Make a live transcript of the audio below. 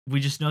we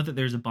just know that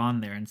there's a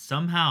bond there, and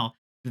somehow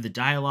through the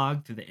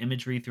dialogue, through the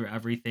imagery, through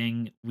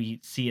everything, we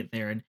see it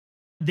there, and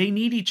they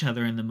need each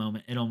other in the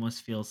moment. It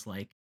almost feels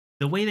like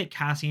the way that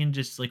Cassian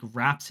just like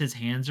wraps his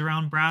hands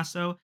around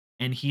Brasso,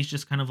 and he's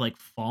just kind of like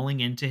falling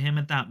into him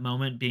at that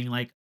moment, being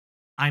like,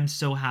 "I'm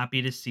so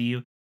happy to see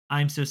you.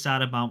 I'm so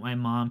sad about my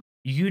mom.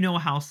 You know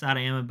how sad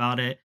I am about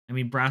it." I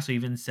mean, Brasso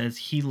even says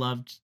he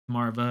loved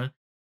Marva.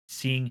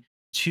 Seeing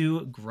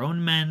two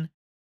grown men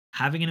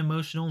having an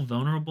emotional,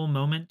 vulnerable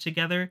moment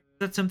together,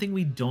 that's something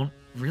we don't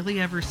really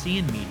ever see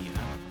in media.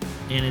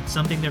 And it's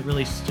something that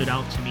really stood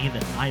out to me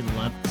that I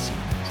love seeing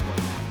as well.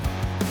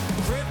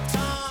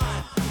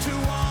 Krypton to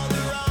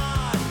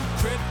Alderaan.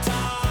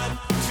 Krypton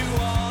to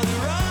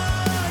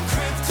Alderaan.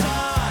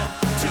 Krypton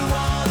to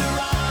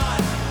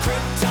Alderaan.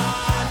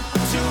 Krypton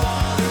to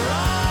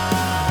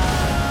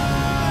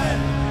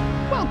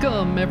Alderaan.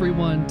 Welcome,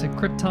 everyone, to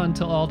Krypton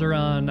to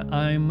Alderaan.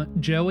 I'm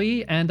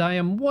Joey, and I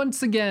am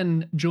once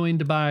again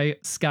joined by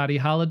Scotty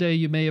Holiday.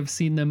 You may have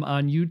seen them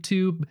on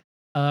YouTube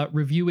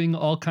reviewing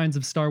all kinds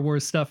of Star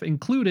Wars stuff,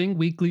 including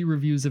weekly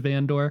reviews of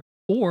Andor,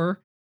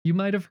 or you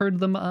might have heard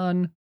them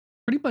on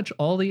pretty much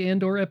all the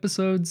Andor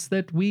episodes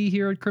that we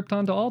here at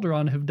Krypton to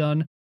Alderaan have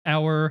done.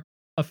 Our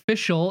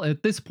official,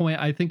 at this point,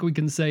 I think we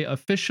can say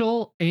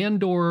official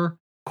Andor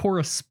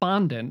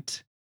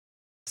correspondent,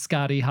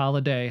 Scotty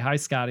Holiday. Hi,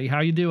 Scotty. How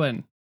you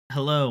doing?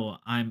 Hello,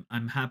 I'm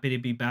happy to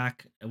be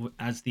back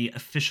as the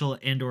official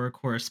Andor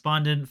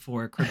correspondent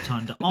for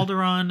Krypton to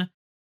Alderaan.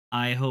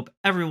 I hope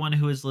everyone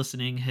who is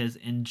listening has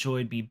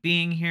enjoyed me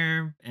being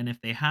here, and if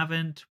they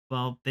haven't,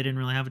 well, they didn't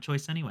really have a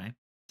choice anyway.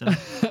 So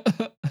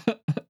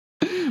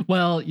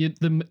Well,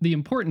 the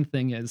important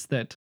thing is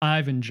that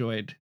I've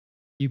enjoyed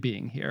you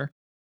being here,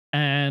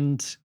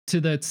 and to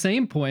that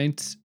same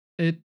point,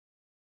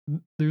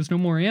 there's no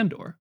more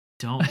Andor.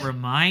 don't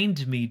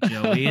remind me,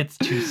 Joey. It's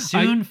too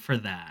soon for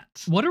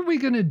that. What are we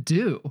gonna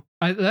do?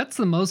 That's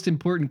the most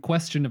important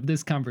question of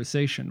this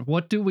conversation.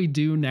 What do we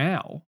do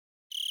now?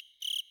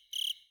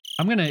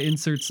 I'm gonna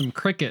insert some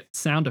cricket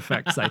sound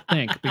effects, I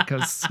think,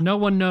 because no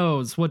one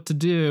knows what to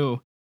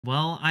do.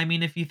 Well, I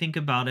mean, if you think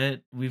about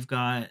it, we've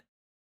got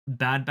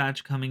Bad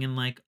Batch coming in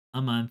like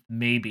a month,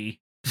 maybe.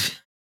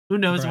 Who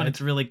knows when Right.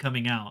 it's really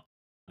coming out?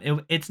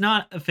 It's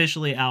not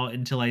officially out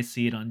until I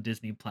see it on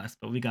Disney Plus,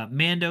 but we got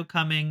Mando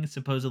coming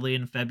supposedly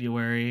in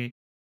February.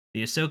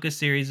 The Ahsoka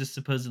series is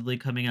supposedly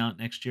coming out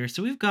next year,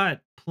 so we've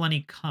got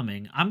plenty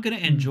coming. I'm gonna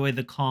Mm. enjoy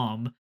the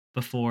calm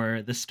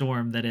before the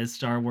storm that is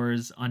Star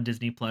Wars on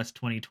Disney Plus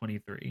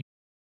 2023.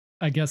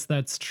 I guess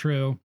that's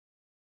true.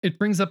 It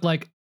brings up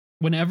like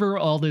whenever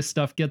all this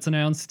stuff gets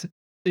announced,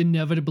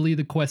 inevitably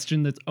the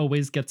question that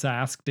always gets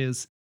asked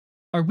is,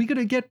 are we going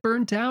to get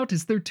burnt out?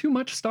 Is there too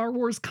much Star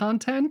Wars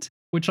content?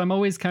 Which I'm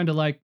always kind of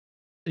like,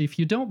 if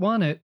you don't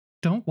want it,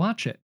 don't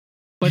watch it.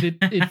 But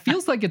it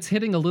feels like it's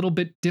hitting a little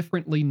bit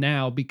differently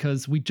now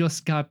because we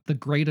just got the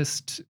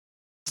greatest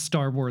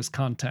Star Wars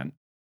content.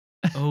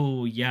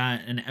 Oh, yeah,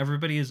 and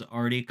everybody is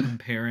already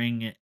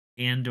comparing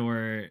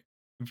Andor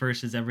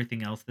versus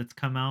everything else that's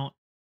come out,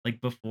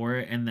 like, before,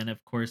 and then,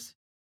 of course,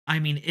 I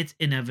mean, it's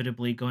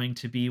inevitably going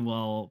to be,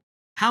 well,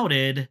 how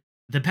did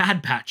The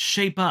Bad Batch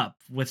shape up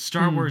with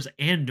Star Mm, Wars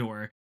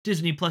Andor,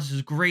 Disney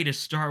Plus's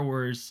greatest Star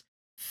Wars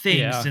thing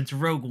yeah. since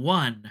Rogue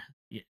One?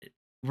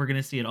 We're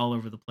gonna see it all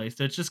over the place,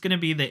 so it's just gonna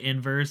be the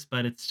inverse,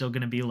 but it's still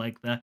gonna be like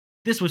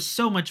 "This was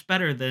so much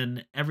better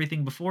than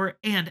everything before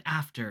and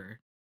after."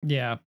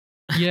 Yeah.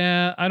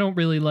 Yeah, I don't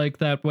really like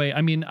that way.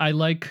 I mean,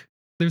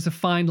 there's a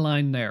fine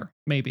line there,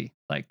 maybe.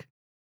 Like,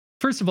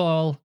 first of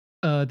all,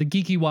 the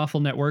Geeky Waffle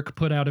Network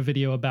put out a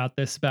video about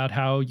this, about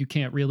how you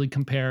can't really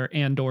compare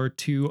Andor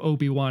to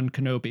Obi-Wan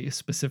Kenobi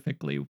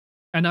specifically.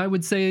 And I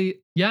would say,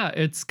 yeah,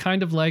 it's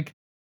kind of like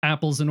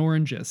apples and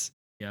oranges,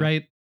 Yeah.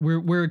 right?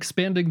 We're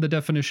expanding the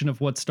definition of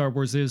what Star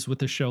Wars is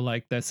with a show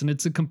like this, and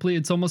it's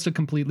almost a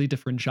completely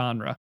different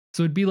genre.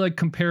 So it'd be like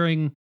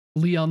comparing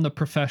Leon the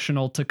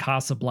Professional to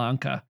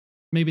Casablanca.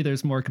 Maybe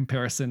there's more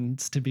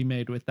comparisons to be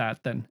made with that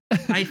than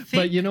I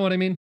but you know think what I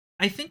mean?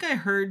 I think I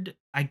heard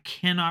I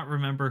cannot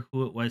remember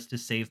who it was to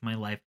save my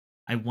life.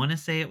 I wanna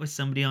say it was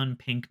somebody on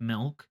Pink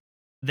Milk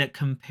that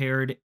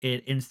compared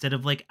it instead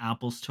of, like,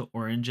 apples to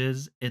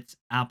oranges, it's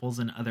apples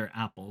and other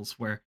apples,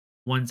 where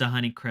one's a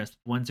Honey Crisp,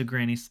 one's a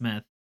Granny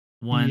Smith,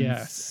 one's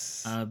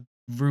Yes. a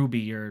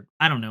Ruby, or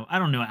I don't know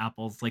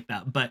apples like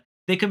that, but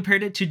they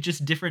compared it to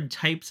just different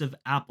types of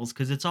apples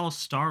because it's all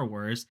Star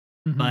Wars,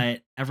 Mhm.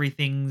 but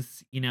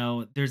everything's,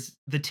 there's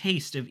the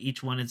taste of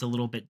each one is a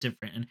little bit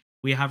different, and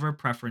we have our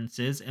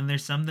preferences, and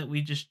there's some that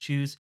we just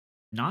choose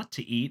not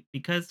to eat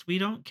because we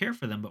don't care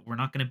for them, but we're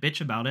not gonna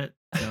bitch about it,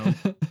 so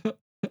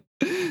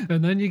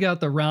And then you got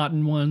the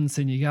rotten ones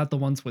and you got the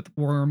ones with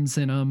worms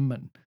in them,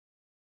 and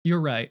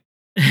you're right.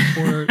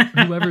 Or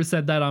whoever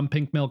said that on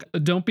Pink Milk,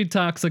 don't be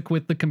toxic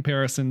with the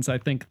comparisons. I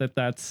think that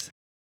that's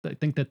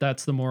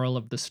the moral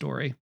of the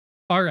story.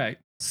 All right.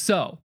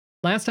 So,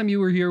 last time you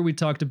were here we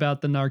talked about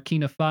the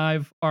Narkina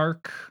 5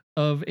 arc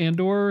of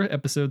Andor,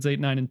 episodes 8,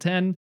 9 and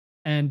 10.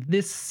 And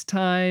this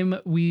time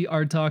we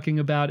are talking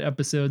about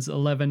episodes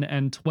 11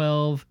 and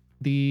 12.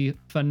 the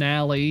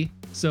finale.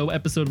 So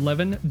episode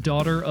 11,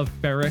 Daughter of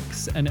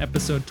Ferrix, and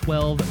episode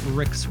 12,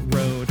 Rick's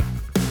Road.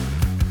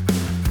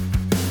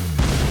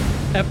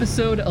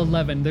 Episode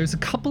 11, there's a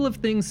couple of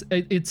things.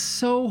 It's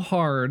so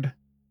hard.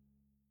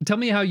 Tell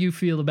me how you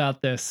feel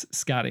about this,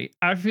 Scotty.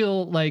 I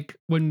feel like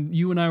when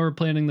you and I were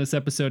planning this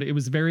episode, it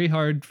was very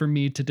hard for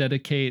me to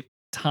dedicate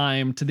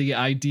time to the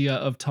idea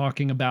of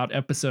talking about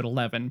episode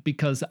 11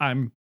 because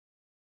I'm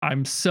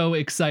so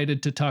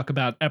excited to talk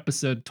about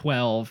episode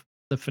 12,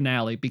 the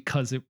finale,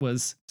 because it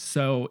was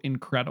so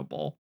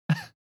incredible.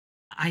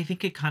 I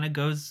think it kind of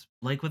goes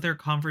like with our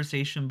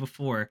conversation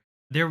before.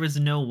 There was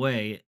no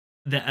way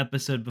the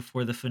episode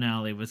before the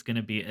finale was going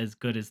to be as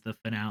good as the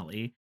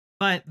finale.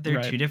 But they're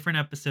Right. two different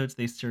episodes.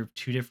 They serve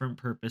two different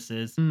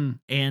purposes. Mm.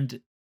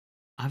 And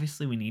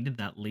obviously, we needed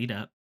that lead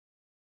up.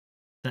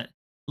 That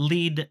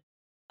lead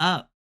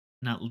up,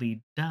 not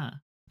lead duh.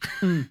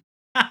 Mm.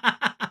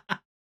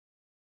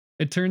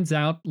 It turns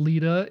out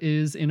Lita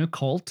is in a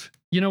cult.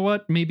 You know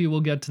what? Maybe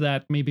we'll get to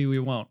that. Maybe we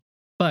won't.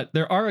 But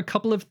there are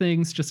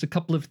just a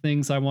couple of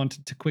things I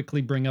wanted to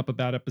quickly bring up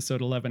about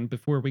episode 11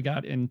 before we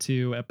got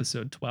into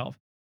episode 12.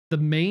 The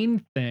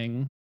main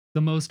thing,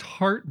 the most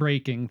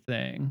heartbreaking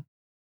thing,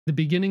 the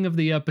beginning of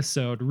the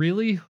episode,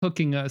 really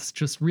hooking us,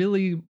 just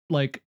really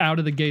like out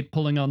of the gate,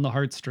 pulling on the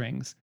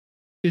heartstrings,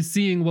 is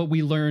seeing what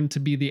we learn to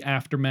be the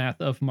aftermath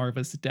of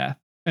Marva's death,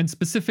 and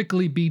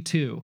specifically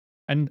B2.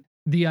 And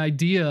the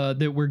idea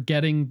that we're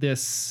getting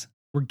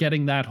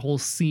that whole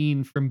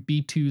scene from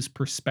B2's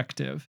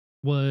perspective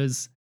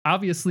was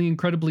obviously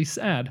incredibly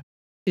sad.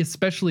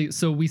 Especially,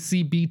 so we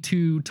see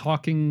B2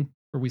 talking,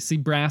 or we see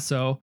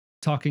Brasso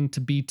talking to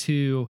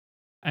B2,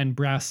 and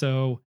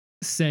Brasso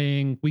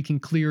saying, we can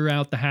clear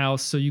out the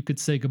house so you could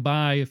say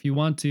goodbye if you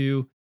want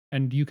to,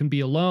 and you can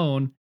be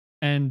alone.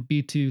 And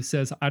B2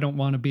 says, I don't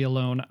want to be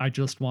alone. I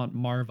just want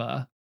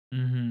Marva.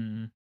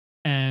 Mm-hmm.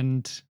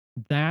 And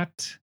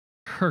that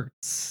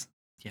hurts.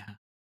 Yeah.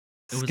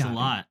 It was a Scotty.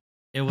 lot.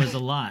 It was a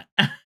lot.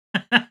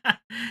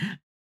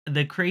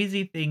 The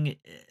crazy thing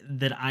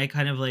that I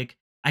kind of like,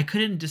 I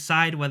couldn't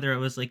decide whether I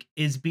was like,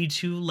 is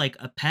B2 like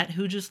a pet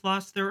who just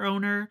lost their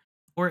owner?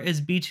 Or is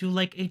B2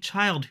 like a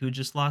child who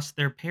just lost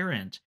their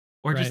parent?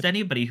 Or just Right.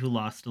 anybody who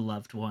lost a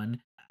loved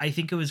one? I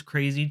think it was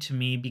crazy to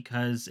me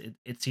because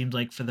it seemed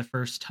like for the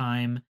first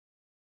time,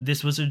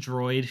 this was a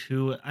droid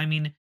who, I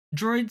mean,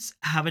 droids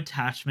have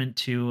attachment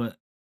to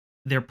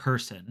their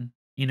person.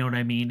 You know what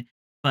I mean?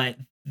 But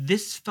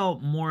this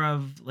felt more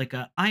of like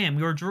a I am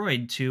your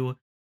droid to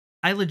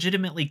I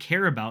legitimately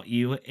care about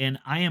you and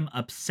I am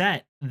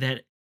upset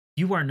that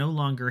you are no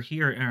longer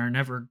here and are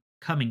never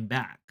coming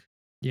back.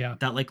 Yeah.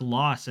 That like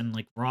loss and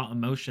like raw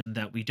emotion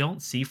that we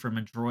don't see from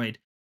a droid.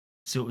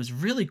 So it was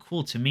really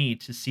cool to me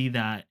to see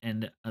that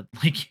and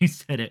like you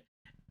said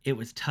it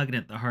was tugging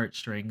at the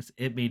heartstrings.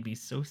 It made me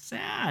so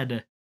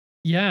sad.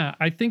 Yeah,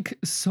 I think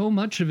so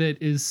much of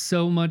it is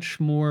so much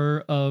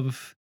more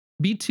of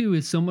B2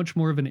 is so much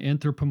more of an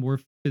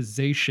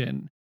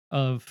anthropomorphization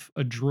of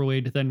a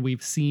droid than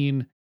we've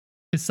seen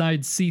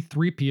besides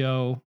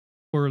C3PO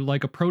or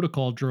like a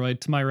protocol droid,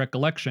 to my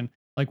recollection.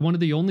 Like one of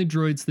the only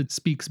droids that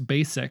speaks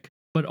basic,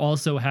 but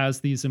also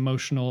has these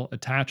emotional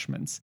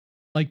attachments.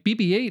 Like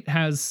BB-8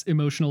 has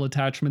emotional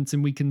attachments,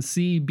 and we can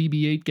see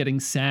BB-8 getting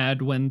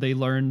sad when they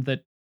learn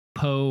that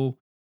Poe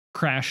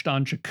crashed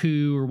on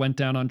Jakku or went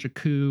down on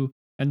Jakku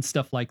and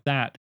stuff like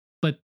that.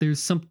 But there's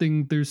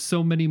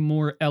so many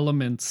more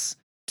elements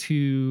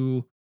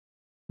to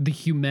the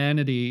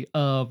humanity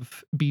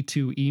of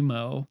B2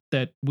 emo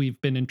that we've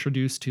been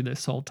introduced to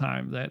this whole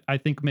time that I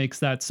think makes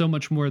that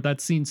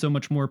scene so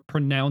much more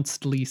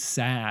pronouncedly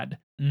sad.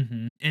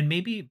 And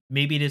maybe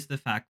it is the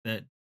fact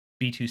that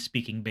B2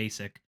 speaking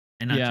basic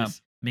and not Yeah.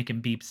 just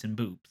making beeps and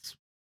boops.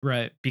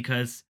 Right.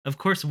 Because of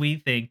course we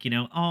think,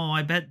 oh,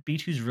 I bet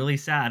B2's really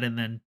sad, and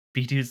then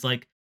B2's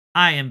like,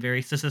 I am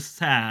very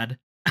sad.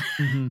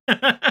 Mhm.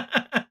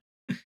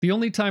 The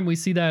only time we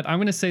see that, I'm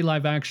going to say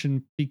live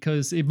action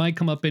because it might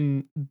come up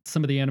in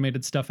some of the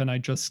animated stuff and I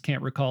just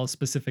can't recall a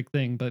specific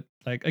thing. But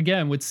like,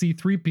 again, with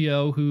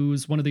C3PO,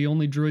 who's one of the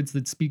only droids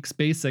that speaks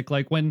basic,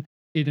 like when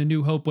in A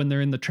New Hope, when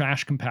they're in the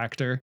trash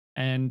compactor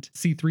and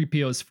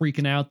C3PO is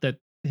freaking out that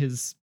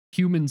his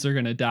humans are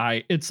going to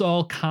die, it's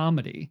all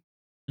comedy.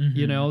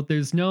 You know,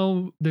 there's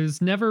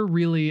never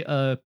really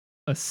a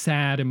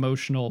sad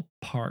emotional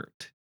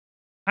part.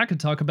 I could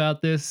talk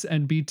about this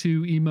and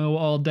B2 emo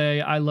all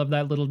day. I love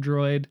that little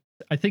droid.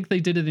 I think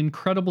they did an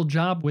incredible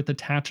job with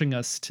attaching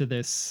us to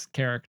this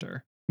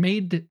character.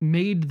 Made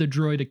the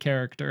droid a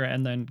character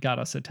and then got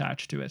us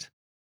attached to it.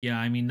 Yeah,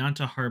 I mean, not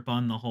to harp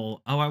on the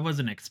whole, oh, I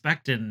wasn't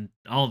expecting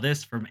all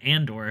this from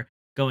Andor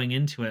going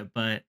into it,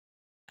 but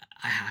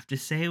I have to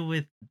say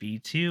with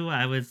B2,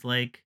 I was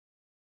like,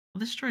 well,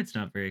 this droid's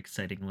not very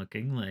exciting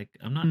looking. Like,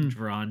 I'm not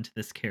drawn to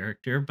this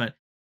character, but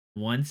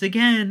once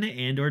again,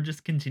 Andor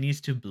just continues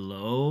to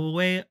blow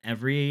away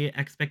every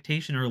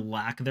expectation or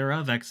lack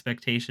thereof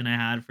expectation I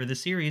had for the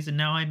series, and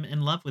now I'm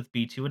in love with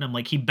B2, and I'm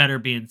like, he better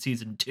be in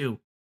season 2.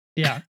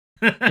 Yeah.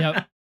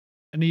 Yep.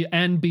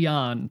 And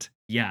beyond.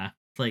 Yeah.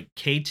 It's like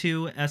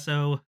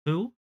K2SO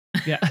who?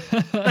 Yeah.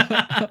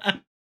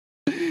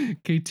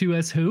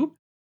 K2S who?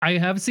 I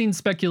have seen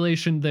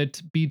speculation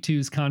that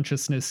B2's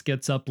consciousness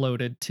gets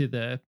uploaded to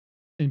the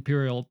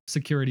Imperial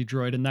security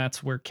droid, and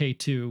that's where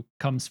K2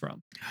 comes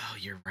from. Oh,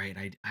 you're right.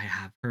 I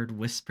have heard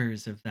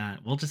whispers of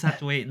that. We'll just have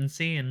to wait and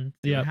see what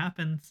Yep.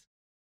 happens.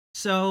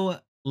 So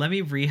let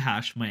me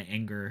rehash my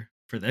anger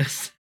for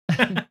this.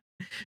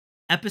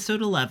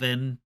 Episode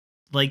 11,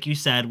 like you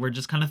said, we're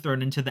just kind of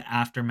thrown into the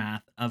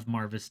aftermath of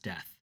Marva's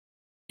death.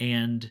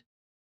 And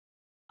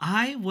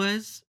I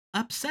was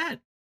upset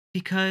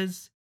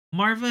because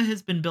Marva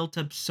has been built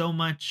up so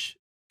much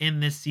in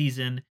this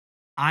season.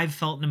 I've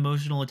felt an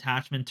emotional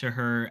attachment to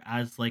her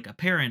as like a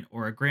parent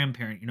or a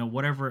grandparent,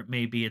 whatever it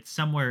may be. It's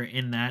somewhere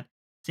in that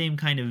same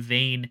kind of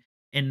vein,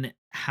 and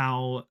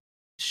how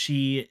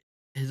she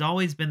has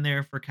always been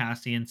there for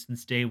Cassian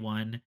since day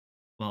one.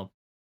 Well,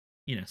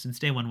 since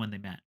day one when they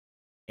met.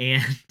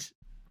 And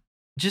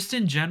just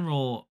in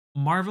general,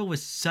 Marva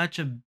was such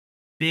a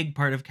big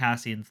part of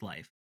Cassian's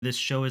life. This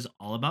show is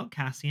all about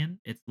Cassian.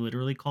 It's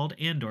literally called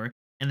Andor.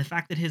 And the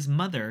fact that his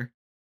mother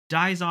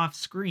dies off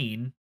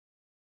screen,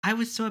 I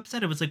was so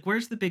upset. I was like,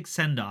 where's the big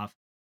send off?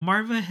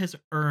 Marva has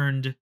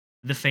earned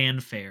the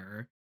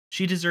fanfare.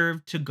 She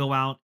deserved to go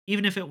out,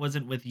 even if it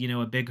wasn't with,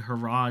 a big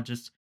hurrah,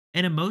 just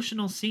an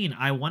emotional scene.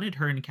 I wanted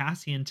her and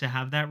Cassian to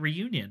have that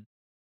reunion,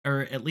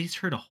 or at least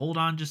her to hold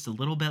on just a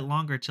little bit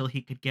longer till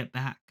he could get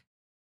back.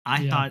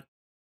 I Yeah. thought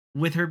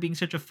with her being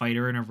such a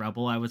fighter and a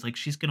rebel, I was like,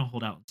 she's gonna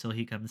hold out until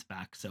he comes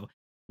back. So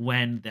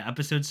when the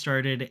episode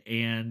started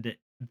and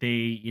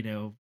they,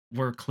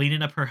 were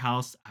cleaning up her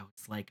house, I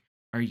was like,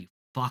 are you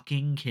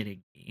fucking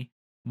kidding me?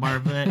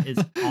 Marva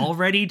is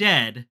already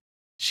dead.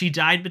 She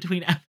died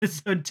between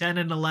episode 10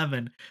 and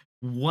 11.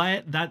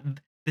 What?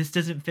 This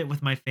doesn't fit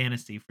with my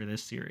fantasy for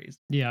this series.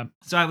 Yeah.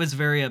 So I was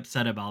very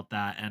upset about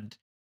that, and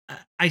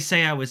I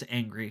say I was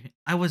angry.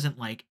 I wasn't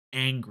like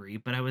angry,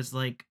 but I was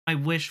like, I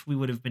wish we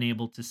would have been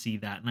able to see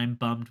that, and I'm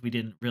bummed we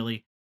didn't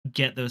really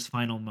get those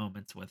final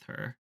moments with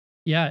her.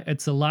 Yeah,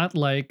 it's a lot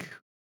like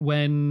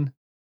when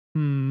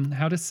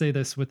how to say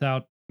this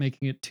without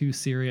making it too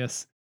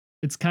serious.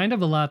 It's kind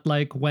of a lot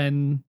like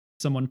when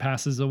someone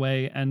passes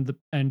away and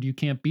you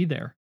can't be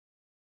there.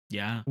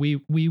 Yeah.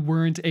 We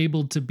weren't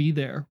able to be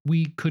there.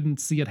 We couldn't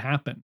see it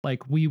happen.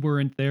 Like we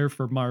weren't there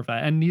for Marva,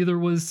 and neither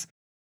was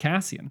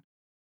Cassian.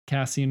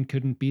 Cassian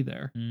couldn't be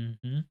there.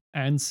 Hmm.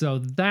 And so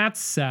that's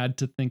sad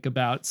to think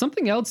about.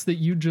 Something else that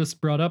you just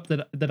brought up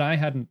that I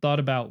hadn't thought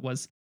about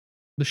was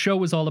the show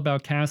was all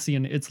about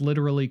Cassian. It's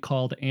literally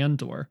called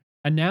Andor.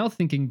 And now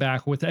thinking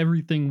back with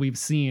everything we've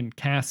seen,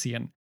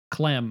 Cassian,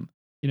 Clem,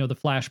 the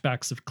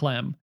flashbacks of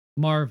Clem,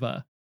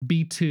 Marva,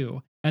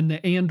 B2, and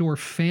the Andor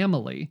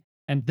family,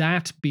 and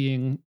that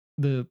being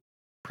the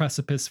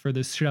precipice for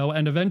this show,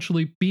 and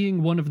eventually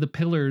being one of the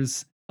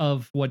pillars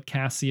of what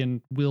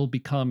Cassian will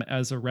become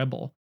as a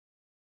rebel.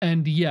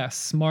 And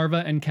yes, Marva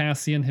and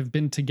Cassian have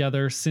been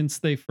together since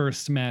they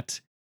first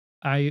met.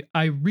 I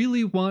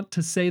really want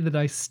to say that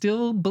I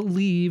still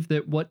believe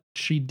that what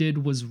she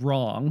did was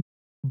wrong,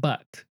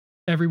 but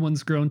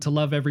everyone's grown to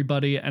love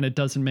everybody, and it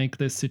doesn't make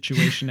this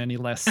situation any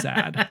less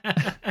sad.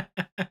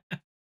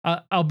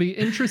 I'll be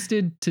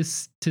interested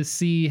to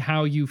see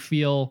how you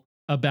feel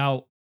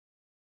about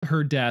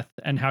her death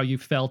and how you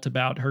felt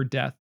about her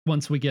death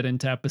once we get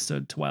into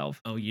episode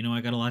 12. Oh,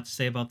 I got a lot to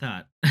say about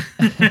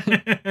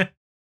that.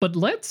 But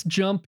let's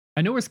jump.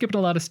 I know we're skipping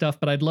a lot of stuff,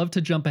 but I'd love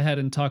to jump ahead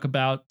and talk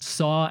about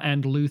Saw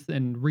and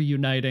Luthen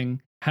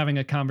reuniting, having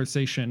a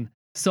conversation.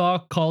 Saw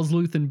calls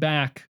Luthen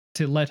back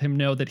to let him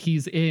know that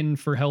he's in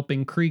for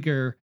helping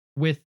Krieger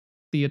with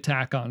the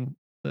attack on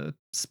the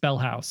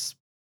Spellhouse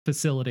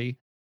facility.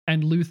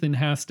 And Luthen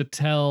has to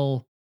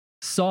tell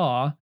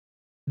Saw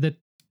that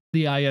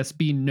the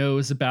ISB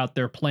knows about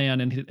their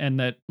plan and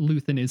that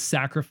Luthen is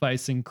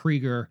sacrificing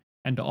Krieger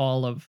and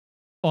all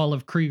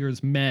of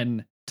Krieger's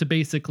men to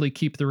basically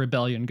keep the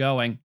rebellion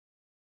going.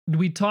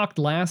 We talked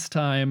last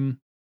time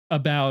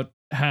about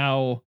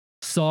how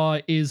Saw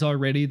is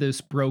already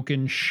this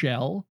broken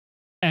shell,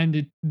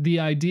 and the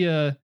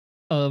idea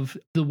of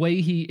the way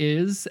he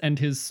is and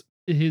his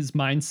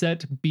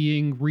mindset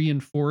being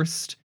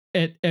reinforced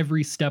at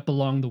every step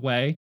along the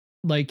way.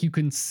 Like you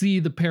can see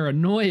the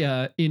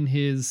paranoia in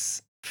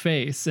his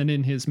face and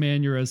in his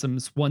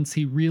mannerisms once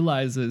he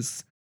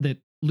realizes that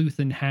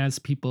Luthen has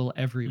people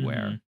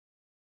everywhere. Mhm.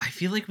 I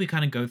feel like we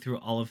kind of go through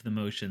all of the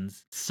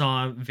motions.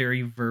 Saw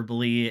very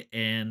verbally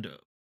and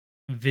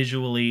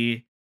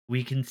visually,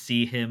 we can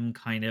see him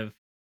kind of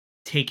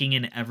taking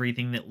in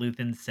everything that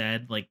Luthen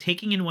said, like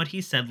taking in what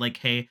he said, like,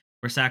 hey,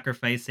 we're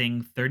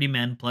sacrificing 30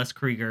 men plus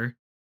Krieger.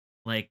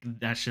 Like,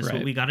 that's just what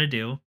Right. we got to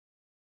do.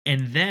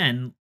 And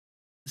then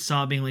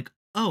Saw being like,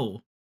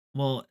 oh,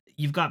 well,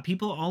 you've got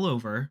people all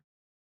over.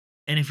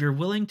 And if you're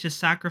willing to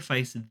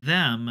sacrifice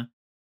them,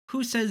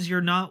 who says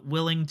you're not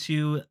willing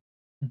to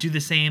do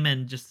the same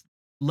and just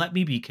let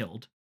me be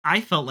killed?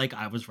 I felt like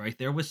I was right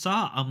there with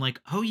Saw. I'm like,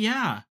 oh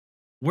yeah,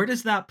 where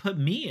does that put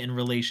me in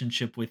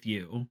relationship with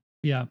you?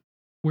 Yeah.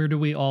 Where do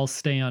we all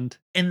stand?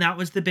 And that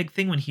was the big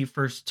thing when he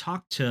first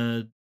talked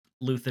to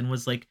Luthen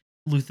was like,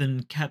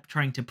 Luthen kept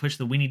trying to push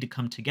the "we need to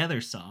come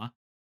together" saw,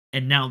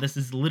 and now this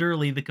is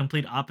literally the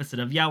complete opposite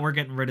of, "Yeah, we're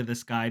getting rid of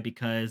this guy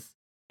because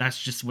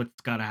that's just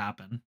what's gotta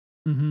happen."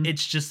 Hmm.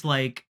 It's just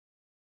like,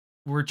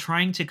 we're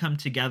trying to come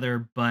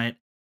together, but,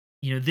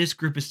 this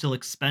group is still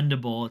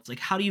expendable. It's like,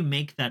 how do you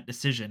make that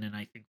decision? And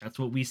I think that's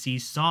what we see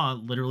Saw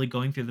literally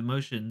going through the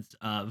motions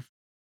of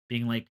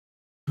being like,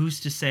 "Who's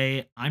to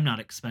say I'm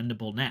not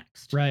expendable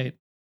next?" Right.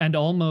 And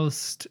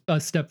almost a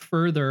step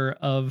further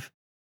of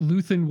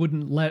Luthen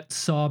wouldn't let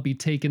Saw be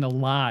taken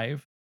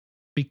alive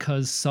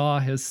because Saw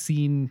has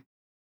seen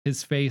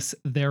his face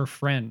their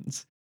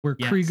friends. Where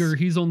Krieger, Yes.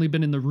 he's only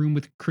been in the room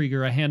with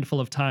Krieger a handful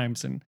of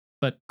times, and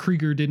but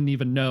Krieger didn't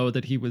even know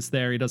that he was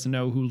there. He doesn't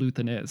know who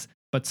Luthen is.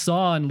 But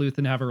Saw and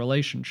Luthen have a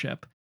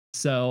relationship.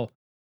 So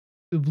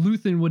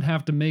Luthen would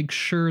have to make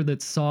sure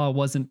that Saw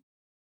wasn't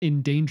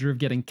in danger of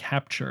getting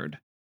captured.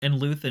 And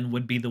Luthen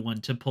would be the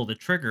one to pull the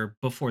trigger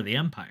before the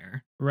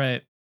Empire.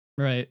 Right.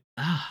 Right.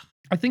 Ah,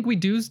 I think we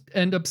do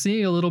end up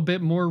seeing a little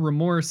bit more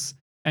remorse.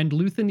 And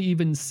Luthen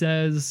even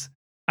says,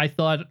 I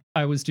thought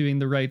I was doing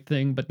the right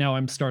thing, but now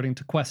I'm starting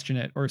to question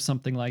it, or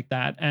something like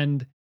that.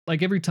 And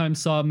like every time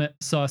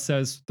Saw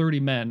says 30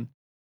 men,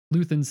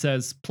 Luthen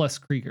says plus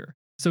Krieger.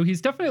 So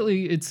he's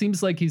definitely, it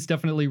seems like he's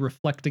definitely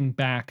reflecting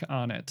back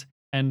on it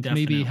and maybe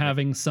definitely.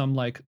 having some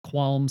like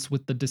qualms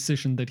with the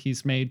decision that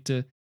he's made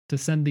to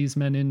send these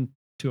men in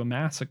to a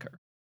massacre.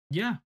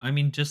 Yeah, I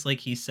mean, just like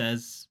he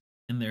says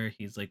in there,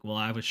 he's like, "Well,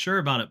 I was sure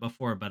about it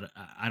before, but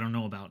I don't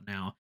know about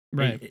now."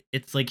 Right.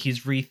 It's like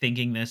he's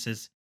rethinking this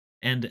as,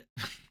 and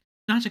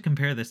not to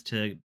compare this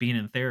to being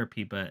in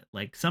therapy, but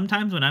like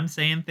sometimes when I'm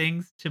saying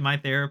things to my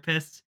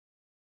therapist,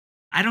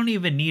 I don't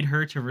even need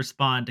her to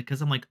respond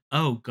because I'm like,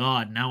 "Oh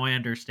God, now I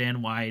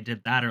understand why I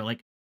did that," or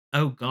like,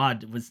 "Oh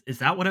God, is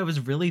that what I was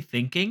really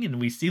thinking?" And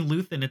we see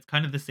Luthen, it's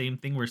kind of the same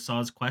thing where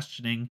Saw's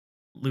questioning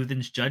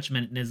Luthen's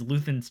judgment, and as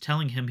Luthen's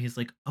telling him, he's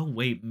like, "Oh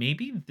wait,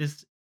 maybe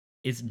this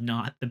is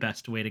not the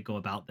best way to go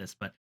about this,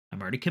 but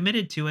I'm already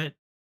committed to it."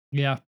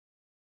 Yeah.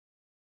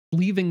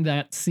 Leaving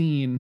that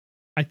scene,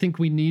 I think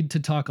we need to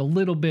talk a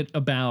little bit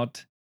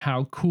about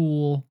how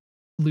cool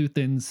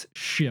Luthen's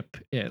ship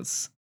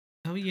is.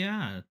 Oh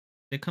yeah,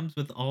 it comes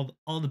with all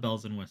the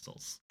bells and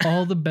whistles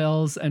All the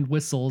bells and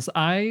whistles.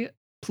 I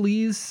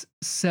please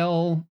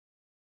sell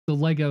the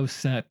Lego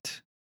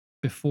set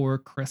before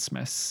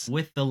Christmas.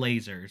 with the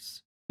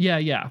lasers. Yeah,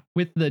 yeah,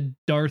 with the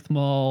Darth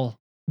Maul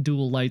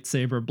dual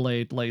lightsaber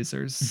blade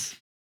lasers.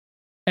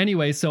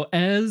 Anyway, so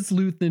as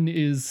Luthen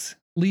is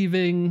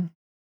leaving,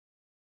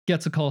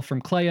 gets a call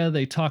from Clea.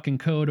 They talk in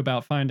code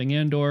about finding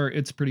Andor.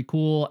 It's pretty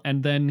cool.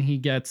 And then he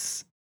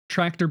gets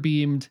tractor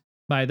beamed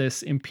by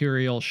this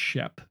Imperial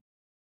ship.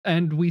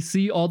 And we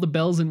see all the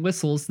bells and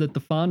whistles that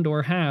the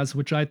Fondor has,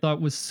 which I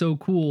thought was so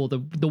cool.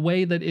 The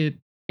way that it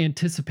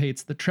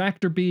anticipates the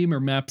tractor beam or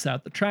maps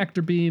out the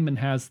tractor beam and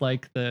has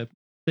like the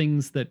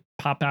things that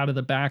pop out of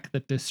the back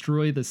that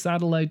destroy the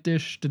satellite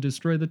dish to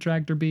destroy the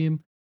tractor beam.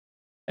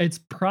 It's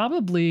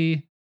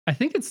probably, I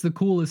think it's the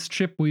coolest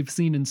ship we've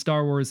seen in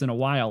Star Wars in a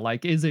while.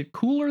 Like, is it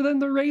cooler than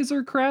the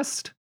Razor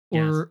Crest?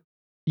 Yes. Or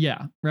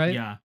yeah, right?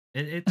 Yeah,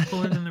 it's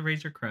cooler than the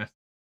Razor Crest.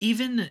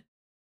 Even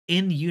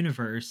in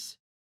universe,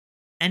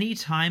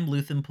 anytime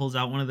Luthen pulls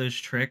out one of those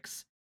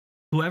tricks,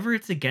 whoever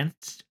it's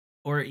against,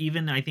 or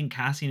even I think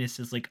Cassianus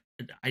is like,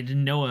 I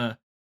didn't know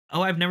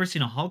I've never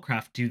seen a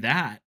Hallcraft do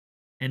that.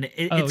 And Oh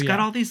it's got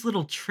yeah. all these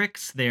little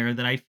tricks there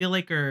that I feel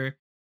like are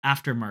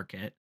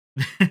aftermarket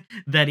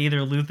that either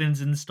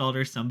Luthen's installed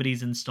or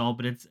somebody's installed,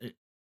 but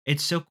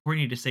it's so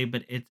corny to say,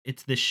 but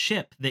it's the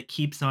ship that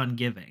keeps on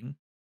giving.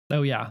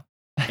 Oh yeah.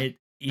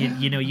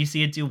 You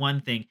see it do one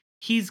thing.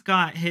 He's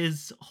got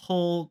his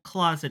whole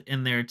closet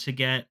in there to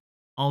get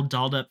all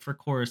dolled up for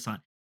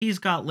Coruscant. He's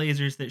got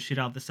lasers that shoot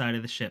out the side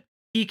of the ship.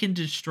 He can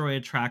destroy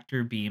a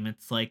tractor beam.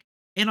 It's like,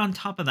 and on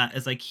top of that,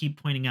 as I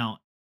keep pointing out,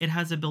 it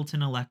has a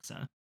built-in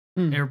Alexa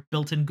Mm, or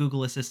built-in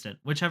Google Assistant,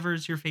 whichever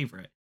is your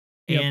favorite.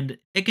 yep. And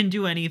it can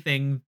do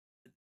anything,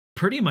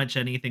 pretty much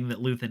anything that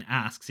Luthen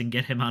asks and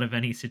get him out of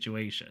any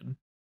situation.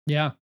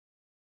 Yeah.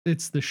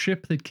 It's the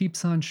ship that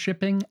keeps on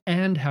shipping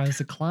and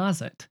has a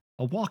closet.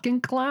 A walk-in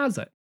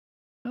closet.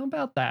 How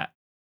about that?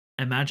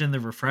 Imagine the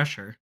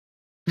refresher.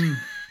 Mm,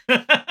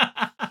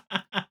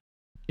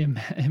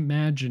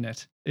 imagine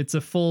it. It's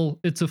a full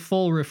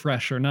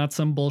refresher, not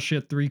some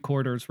bullshit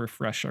 3/4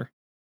 refresher.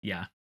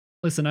 Yeah.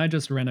 Listen, I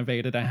just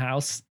renovated a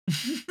house.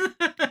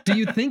 Do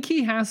you think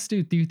he has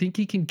to? Do you think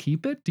he can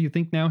keep it? Do you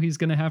think now he's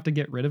going to have to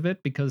get rid of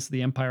it because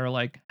the Empire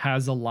like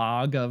has a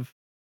log of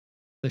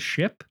the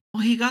ship?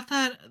 Well, he got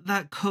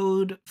that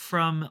code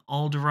from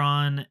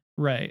Alderaan,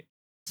 Right.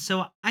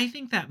 so I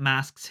think that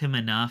masks him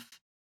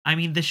enough. I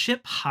mean, the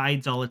ship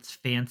hides all its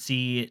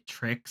fancy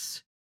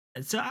tricks,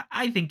 so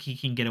I think he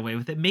can get away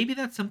with it. Maybe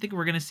that's something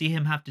we're gonna see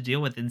him have to deal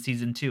with in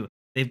season 2.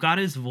 They've got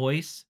his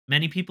voice.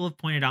 Many people have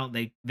pointed out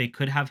they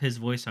could have his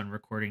voice on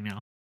recording now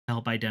to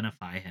help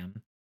identify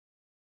him,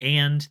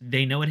 and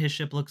they know what his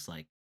ship looks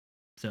like.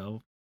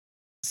 So,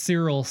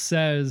 Cyril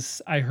says,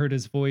 I heard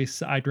his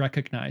voice, I'd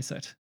recognize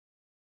it.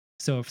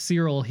 So if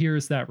Cyril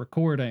hears that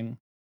recording,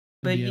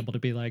 and But be able to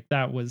be like,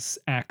 that was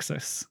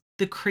Axis.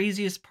 the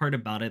craziest part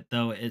about it,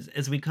 though, is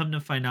as we come to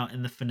find out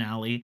in the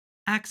finale,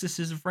 Axis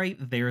is right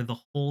there the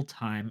whole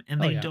time,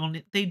 and Oh they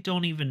yeah.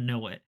 don't even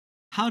know it.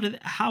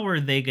 How are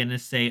they gonna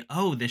say,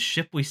 "Oh, the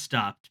ship we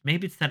stopped,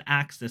 maybe it's that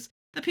Axis."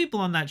 The people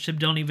on that ship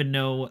don't even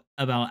know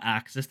about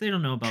Axis. They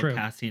don't know about True.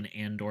 Cassian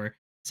Andor.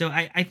 So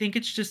I think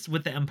it's just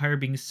with the Empire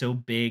being so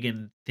big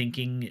and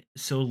thinking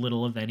so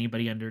little of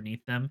anybody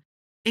underneath them,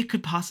 it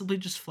could possibly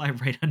just fly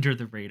right under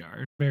the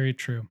radar. Very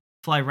true.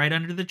 Fly right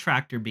under the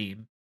tractor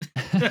beam.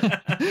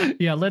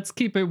 Yeah, let's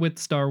keep it with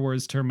Star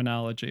Wars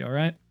terminology, all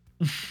right?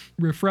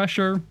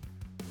 Refresher,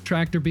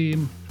 tractor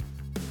beam,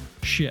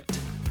 shit.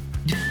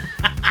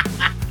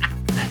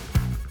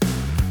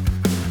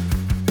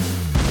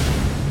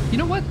 You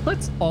know what?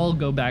 Let's all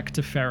go back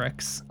to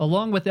Ferrix.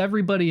 Along with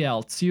everybody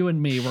else, you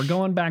and me, we're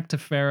going back to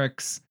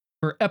Ferrix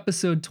for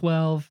episode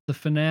 12, the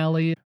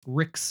finale,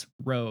 Rick's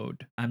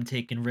Road. I'm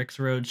taking Rick's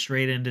Road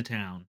straight into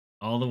town,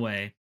 all the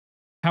way.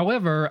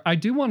 However, I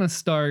do want to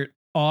start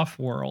off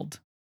world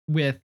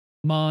with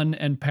Mon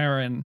and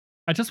Perrin.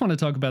 I just want to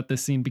talk about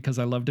this scene because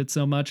I loved it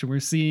so much. And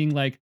we're seeing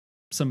like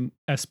some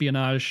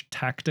espionage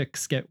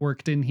tactics get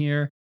worked in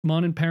here.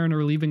 Mon and Perrin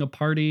are leaving a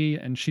party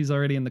and she's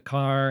already in the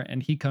car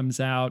and he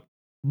comes out.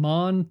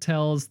 Mon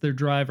tells their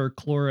driver,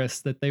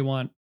 Cloris, that they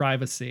want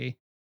privacy.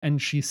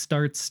 And she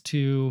starts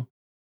to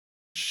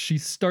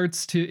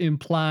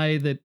imply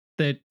that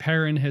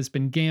Perrin has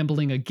been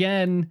gambling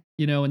again,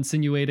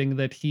 insinuating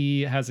that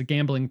he has a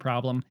gambling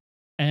problem,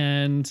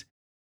 and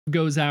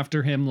goes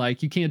after him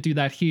like, you can't do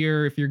that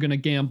here. If you're going to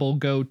gamble,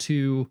 go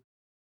to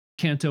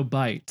Canto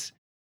Bight.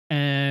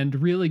 And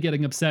really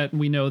getting upset. And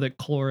we know that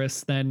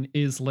Cloris then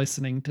is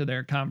listening to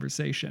their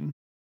conversation.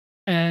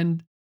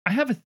 And I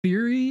have a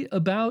theory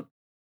about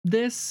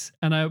this,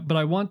 but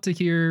I want to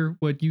hear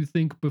what you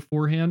think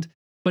beforehand.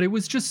 But it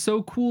was just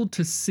so cool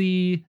to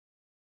see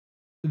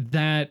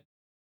that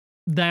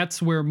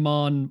that's where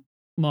Mon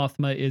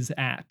Mothma is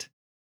at.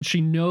 She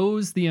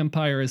knows the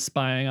Empire is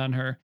spying on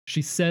her.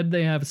 She said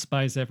they have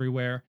spies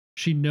everywhere.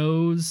 She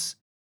knows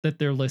that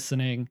they're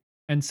listening.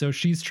 And so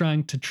she's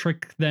trying to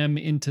trick them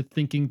into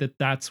thinking that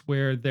that's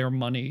where their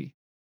money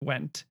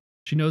went.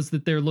 She knows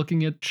that they're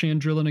looking at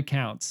Chandrillan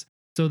accounts.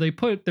 So they're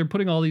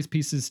putting all these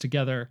pieces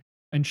together,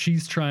 and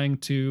she's trying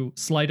to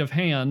sleight of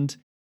hand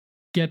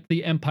get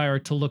the Empire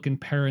to look in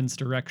Perrin's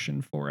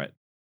direction for it.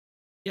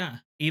 Yeah,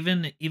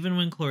 even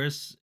when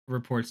Cloris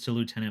reports to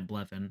Lieutenant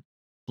Blevin,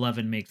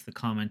 Blevin makes the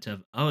comment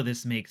of, "Oh,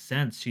 this makes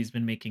sense. She's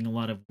been making a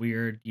lot of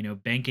weird,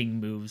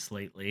 banking moves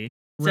lately."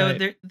 So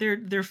Right.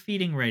 they're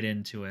feeding right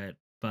into it.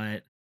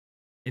 But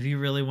if you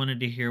really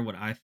wanted to hear what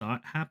I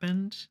thought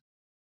happened,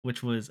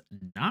 which was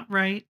not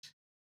right,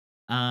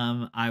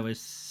 I was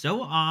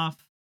so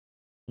off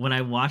when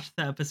I watched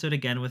the episode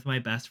again with my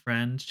best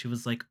friend. She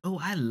was like, "Oh,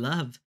 I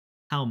love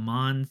how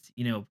Mon's,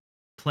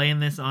 playing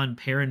this on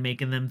Perrin,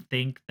 making them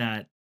think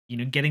that,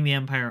 getting the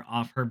Empire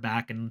off her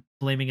back and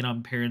blaming it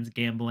on Perrin's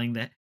gambling,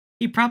 that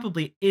he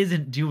probably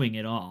isn't doing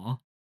it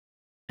all."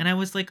 And I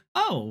was like,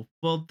 "Oh,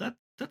 well,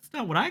 that's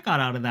not what I got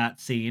out of that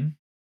scene."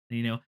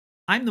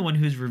 I'm the one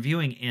who's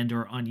reviewing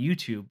Andor on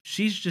YouTube.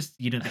 She's just,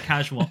 the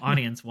casual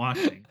audience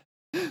watching.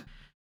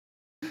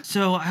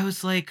 So I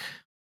was like,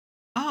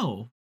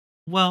 "Oh,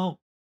 well,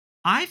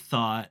 I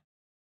thought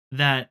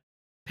that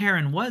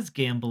Perrin was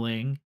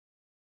gambling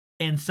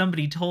and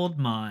somebody told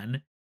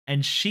Mon,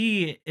 and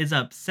she is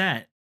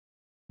upset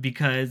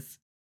because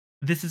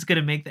this is going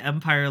to make the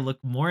Empire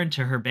look more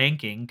into her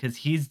banking because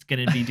he's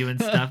going to be doing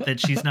stuff that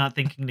she's not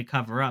thinking to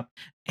cover up,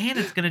 and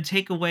it's going to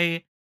take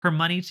away her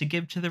money to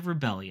give to the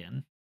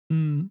rebellion."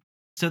 Mm.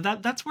 So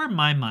that's where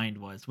my mind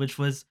was, which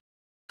was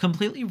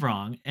completely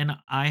wrong, and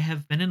I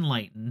have been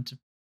enlightened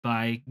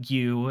by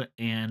you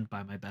and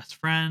by my best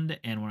friend,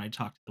 and when I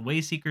talked to the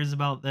Wayseekers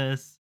about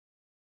this.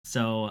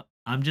 So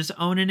I'm just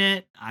owning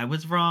it. I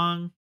was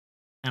wrong,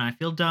 and I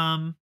feel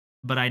dumb,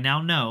 but I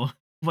now know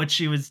what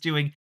she was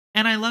doing,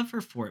 and I love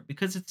her for it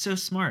because it's so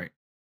smart.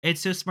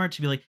 It's so smart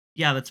to be like,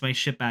 "Yeah, that's my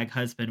shitbag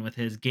husband with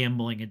his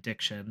gambling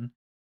addiction,"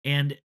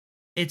 and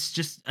it's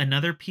just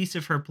another piece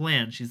of her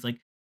plan. She's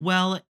like,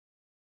 "Well,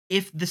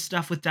 if the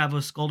stuff with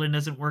Davos Golden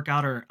doesn't work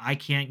out or I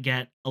can't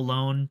get a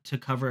loan to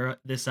cover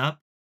this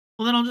up,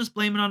 well, then I'll just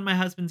blame it on my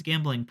husband's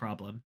gambling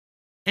problem."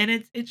 And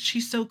it's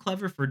she's so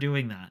clever for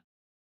doing that.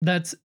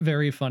 That's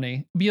very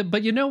funny.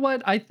 But you know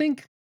what? I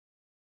think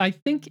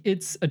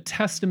it's a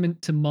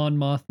testament to Mon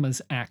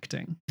Mothma's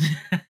acting.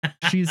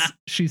 She's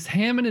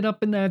hamming it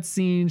up in that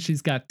scene.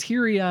 She's got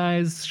teary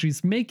eyes.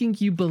 She's making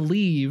you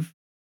believe,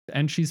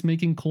 and she's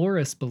making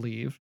Cloris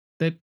believe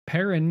that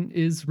Perrin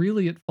is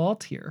really at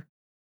fault here,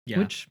 Yeah.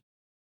 which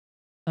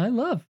I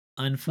love.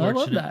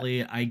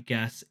 Unfortunately, I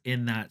guess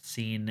in that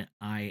scene,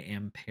 I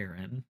am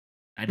Perrin.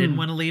 I didn't Hmm.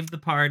 want to leave the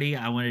party.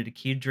 I wanted to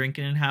keep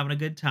drinking and having a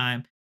good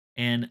time.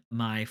 And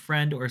my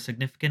friend or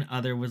significant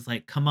other was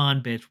like, "Come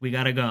on, bitch, we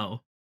gotta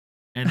go."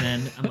 And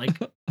then I'm like,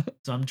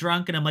 so I'm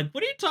drunk and I'm like,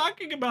 "What are you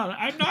talking about?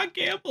 I'm not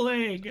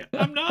gambling.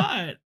 I'm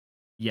not."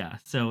 Yeah,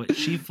 so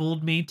she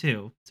fooled me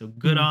too. So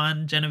good Hmm.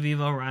 on Genevieve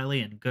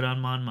O'Reilly and good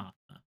on Mon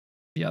Mothma.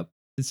 Yep.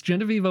 It's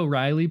Genevieve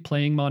O'Reilly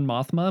playing Mon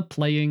Mothma,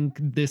 playing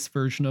this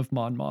version of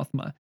Mon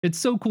Mothma. It's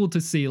so cool to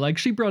see. Like,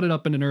 she brought it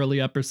up in an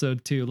early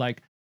episode too.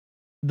 Like,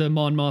 the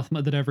Mon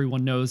Mothma that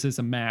everyone knows is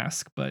a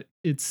mask, but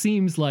it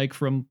seems like,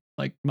 from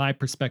like my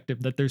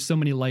perspective, that there's so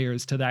many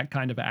layers to that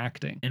kind of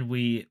acting. And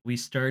we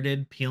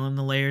started peeling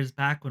the layers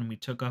back when we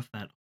took off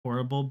that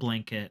horrible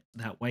blanket,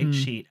 that white Mm,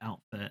 sheet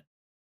outfit.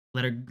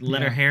 Let her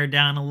yeah. hair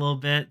down a little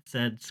bit,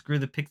 said screw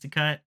the pixie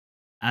cut.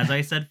 As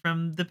I said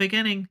from the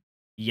beginning,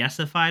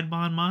 yesified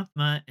Mon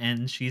Mothma,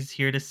 and she's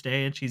here to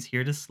stay and she's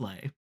here to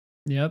slay.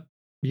 Yep.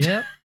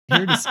 Yep.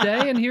 Here to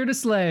stay and here to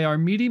slay, our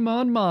Meaty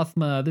Mon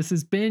Mothma. This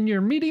has been your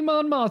Meaty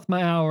Mon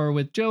Mothma hour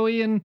with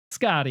Joey and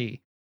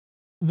Scotty.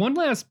 One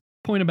last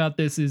point about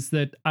this is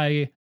that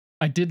I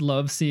did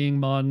love seeing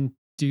Mon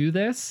do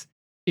this.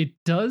 It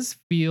does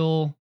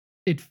feel,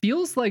 it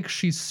feels like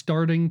she's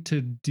starting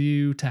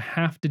to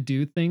have to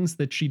do things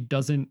that she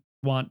doesn't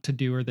want to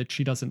do or that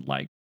she doesn't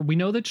like. We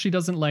know that she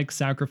doesn't like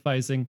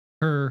sacrificing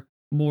her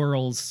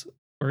morals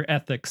or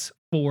ethics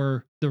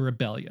for the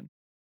rebellion.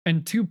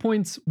 And 2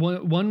 points,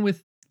 one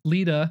with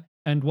Lita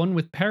and one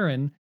with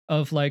Perrin,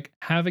 of like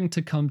having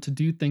to come to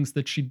do things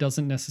that she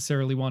doesn't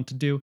necessarily want to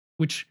do,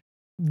 which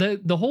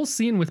the whole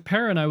scene with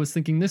Perrin, I was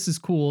thinking, this is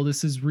cool,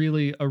 this is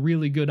really a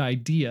really good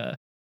idea,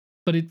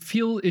 but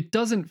it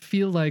doesn't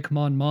feel like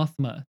Mon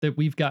Mothma that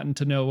we've gotten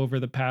to know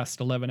over the past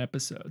 11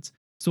 episodes.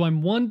 So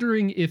I'm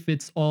wondering if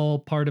it's all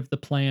part of the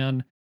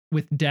plan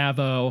with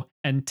Davo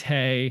and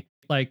Tay.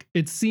 Like,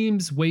 it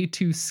seems way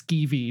too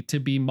skeevy to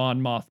be Mon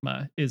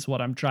Mothma, is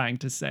what I'm trying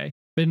to say.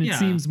 And it Yeah.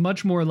 seems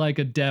much more like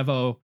a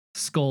Davo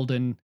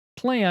Skolden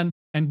plan.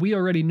 And we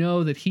already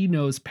know that he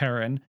knows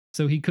Perrin,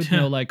 so he could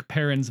know like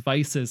Perrin's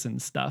vices and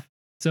stuff.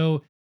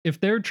 So if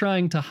they're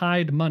trying to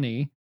hide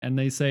money and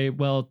they say,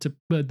 well,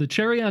 but the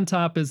cherry on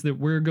top is that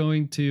we're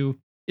going to,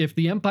 if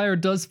the Empire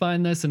does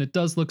find this and it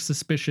does look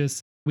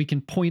suspicious, we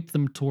can point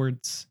them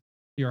towards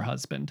your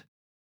husband.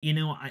 You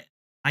know,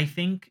 I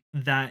think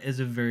that is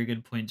a very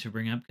good point to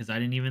bring up because I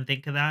didn't even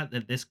think of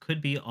that this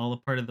could be all a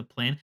part of the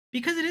plan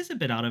because it is a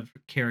bit out of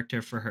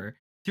character for her.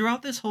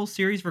 Throughout this whole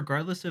series,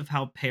 regardless of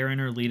how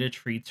Perrin or Lita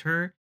treats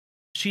her,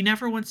 she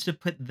never wants to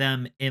put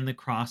them in the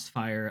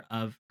crossfire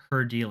of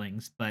her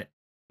dealings. But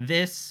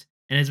this,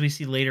 and as we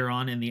see later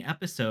on in the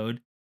episode,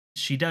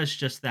 she does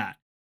just that.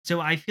 So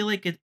I feel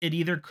like it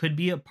either could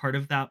be a part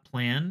of that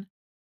plan,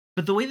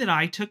 but the way that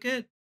I took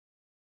it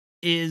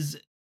is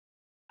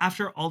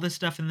after all this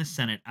stuff in the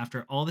Senate,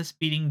 after all this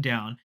beating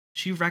down,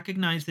 she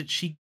recognized that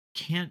she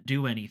can't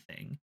do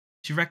anything.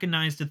 She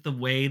recognized that the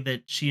way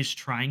that she is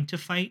trying to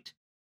fight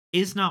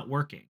is not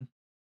working.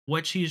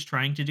 What she is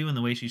trying to do and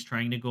the way she's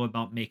trying to go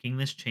about making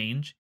this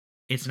change,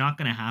 it's not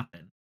going to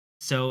happen.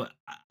 So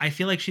I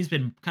feel like she's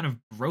been kind of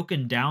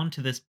broken down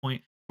to this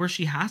point where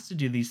she has to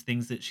do these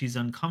things that she's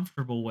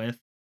uncomfortable with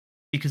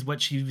because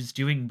what she was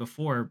doing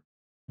before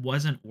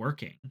wasn't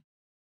working.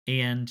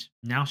 And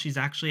now she's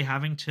actually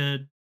having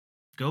to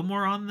go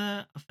more on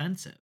the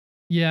offensive.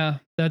 Yeah,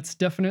 that's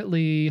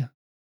definitely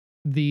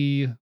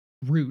the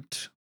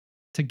route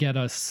to get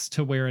us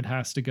to where it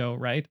has to go,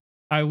 right?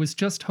 I was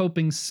just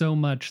hoping so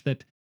much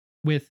that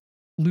with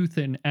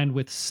Luthen and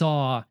with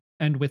Saw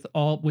and with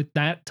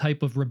that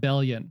type of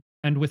rebellion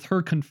and with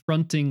her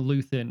confronting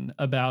Luthen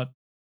about,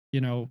 you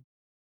know,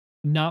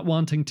 not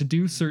wanting to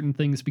do certain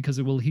things because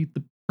it will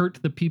hurt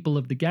the people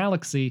of the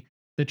galaxy,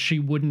 that she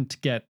wouldn't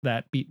get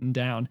that beaten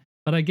down.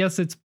 But I guess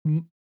it's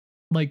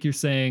like you're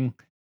saying,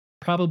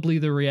 probably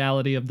the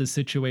reality of the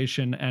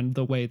situation and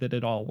the way that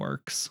it all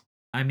works.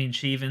 I mean,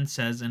 she even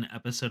says in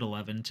episode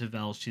 11 to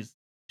Vel,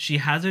 she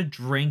has a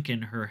drink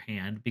in her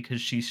hand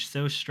because she's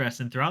so stressed.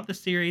 And throughout the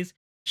series,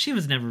 she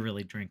was never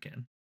really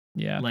drinking.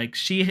 Yeah. Like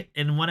she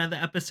in one of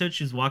the episodes,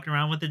 she was walking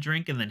around with a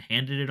drink and then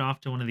handed it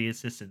off to one of the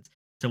assistants.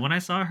 So when I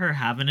saw her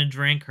having a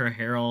drink, her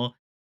hair all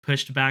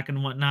pushed back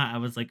and whatnot, I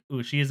was like,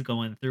 "Ooh, she is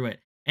going through it."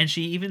 And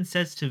she even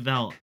says to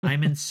Vel,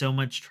 "I'm in so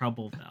much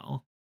trouble,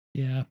 Vel."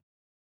 Yeah.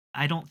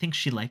 I don't think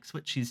she likes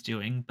what she's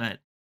doing, but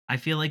I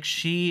feel like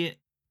she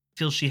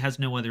feels she has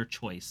no other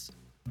choice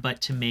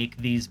but to make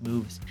these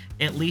moves,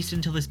 at least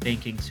until this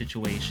banking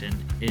situation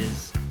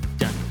is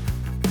done.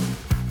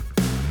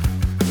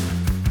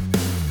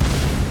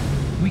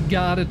 We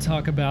gotta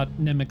talk about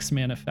Nemec's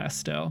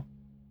manifesto.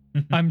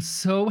 I'm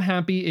so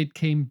happy it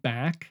came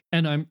back.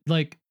 And I'm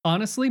like,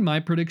 honestly, my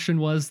prediction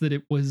was that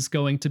it was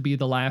going to be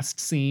the last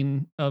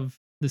scene of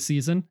the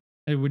season.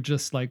 It would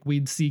just like,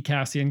 we'd see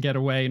Cassian get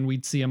away and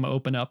we'd see him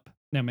open up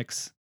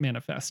Nemec's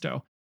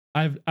manifesto.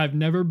 I've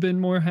never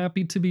been more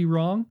happy to be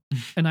wrong.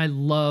 And I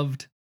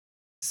loved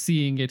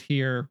seeing it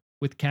here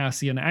with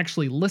Cassian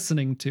actually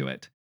listening to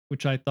it,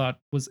 which I thought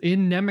was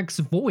in Nemec's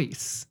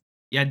voice.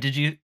 Yeah, did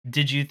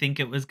you think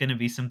it was going to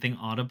be something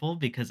audible?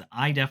 Because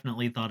I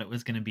definitely thought it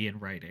was going to be in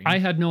writing. I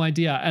had no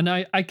idea. And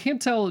I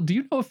can't tell. Do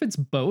you know if it's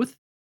both?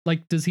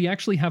 Like, does he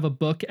actually have a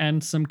book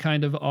and some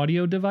kind of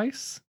audio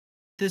device?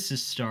 This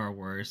is Star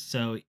Wars,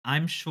 so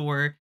I'm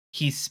sure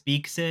he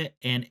speaks it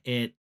and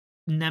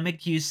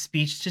Nemec used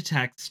speech to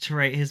text to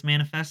write his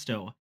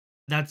manifesto.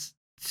 That's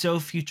so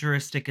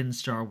futuristic in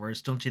Star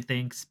Wars, don't you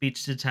think?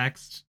 Speech to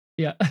text.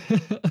 Yeah.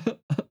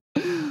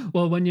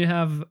 Well, when you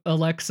have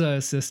Alexa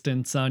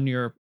assistants on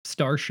your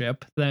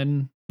starship,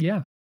 then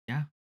yeah.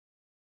 Yeah.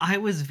 I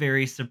was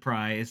very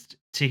surprised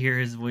to hear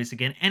his voice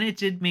again, and it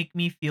did make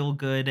me feel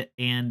good.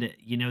 And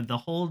the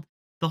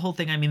whole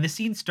thing. I mean, the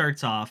scene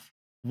starts off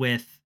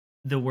with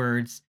the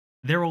words,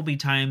 "There will be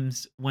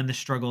times when the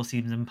struggle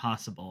seems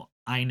impossible.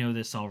 I know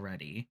this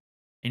already."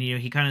 And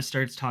he kind of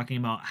starts talking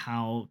about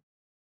how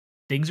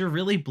things are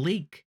really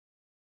bleak.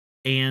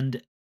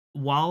 And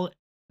while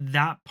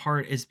that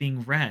part is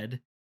being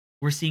read,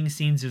 we're seeing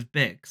scenes of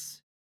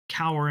Bix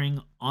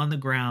cowering on the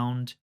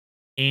ground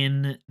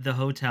in the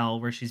hotel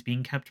where she's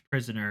being kept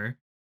prisoner.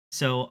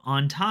 So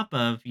on top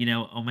of,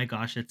 oh my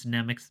gosh, it's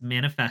Nemec's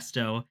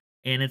manifesto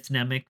and it's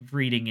Nemec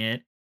reading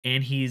it,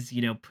 and he's,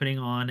 putting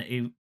on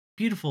a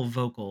beautiful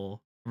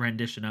vocal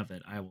rendition of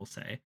it, I will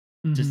say.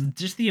 Mhm.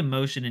 Just the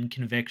emotion and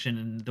conviction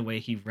and the way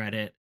he read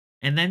it.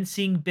 And then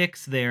seeing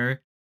Bix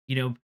there, you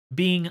know,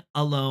 being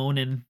alone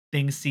and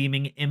things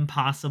seeming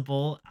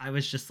impossible, I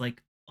was just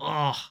like,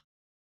 "Oh,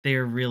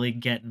 they're really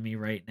getting me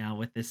right now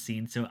with this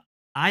scene." So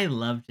I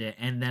loved it.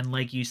 And then,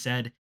 like you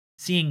said,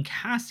 seeing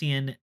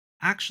Cassian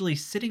actually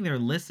sitting there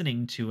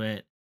listening to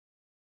it,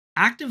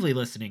 actively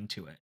listening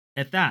to it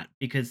at that,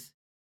 because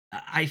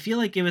I feel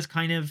like it was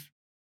kind of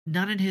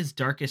not in his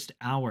darkest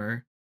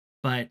hour,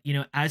 but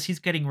as he's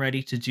getting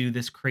ready to do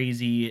this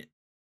crazy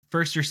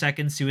first or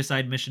second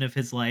suicide mission of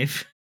his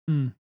life,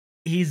 Mm.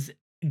 he's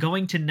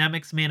going to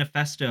Nemec's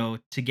manifesto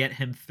to get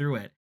him through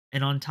it.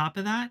 And on top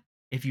of that,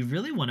 if you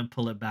really want to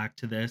pull it back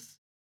to this,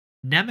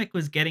 Nemec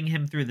was getting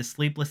him through the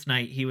sleepless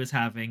night he was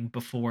having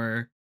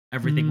before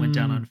everything went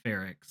down Mm. on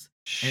Ferrix.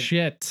 And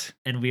Shit.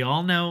 and we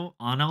all know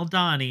on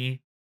Aldani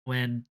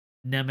when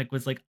Nemec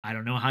was like, "I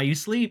don't know how you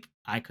sleep.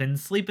 I couldn't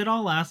sleep at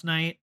all last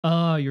night."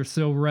 Oh, you're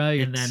so And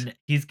right. then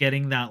he's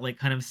getting that like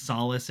kind of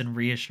solace and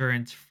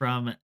reassurance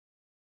from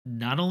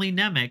not only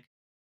Nemec,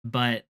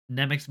 but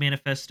Nemec's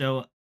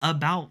manifesto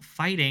about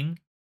fighting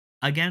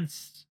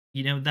against,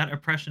 that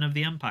oppression of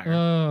the Empire.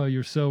 Oh,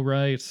 you're so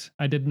right.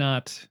 I did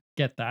not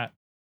get that.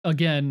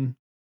 Again,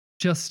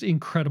 just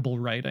incredible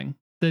writing.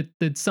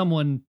 That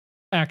someone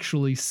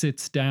actually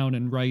sits down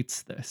and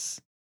writes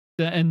this.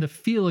 And the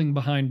feeling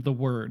behind the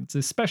words,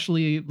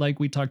 especially like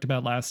we talked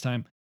about last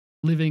time,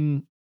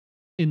 living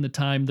in the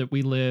time that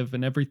we live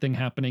and everything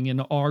happening in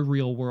our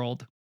real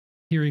world,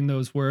 hearing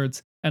those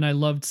words. And I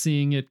loved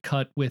seeing it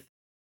cut with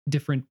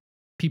different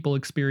people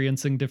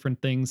experiencing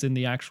different things in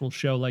the actual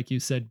show, like you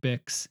said,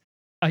 Bix.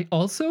 I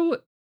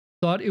also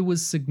thought it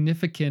was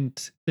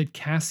significant that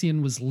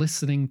Cassian was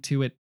listening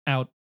to it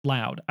out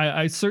loud.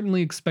 I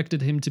certainly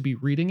expected him to be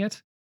reading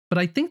it, but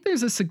I think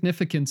there's a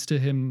significance to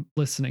him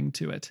listening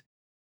to it.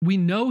 We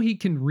know he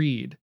can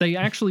read. They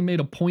actually made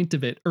a point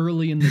of it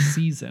early in the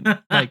season.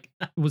 Like,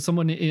 was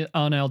someone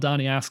on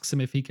Aldani asks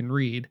him if he can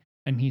read,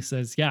 and he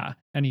says, "Yeah,"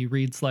 and he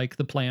reads like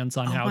the plans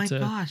on Oh how my to.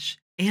 gosh.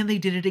 And they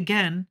did it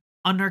again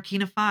on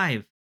Narkina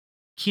 5.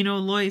 Kino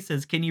Loy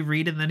says, "Can you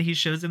read?" And then he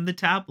shows him the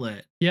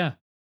tablet. Yeah.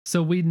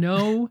 So we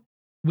know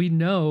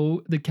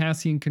that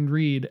Cassian can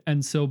read,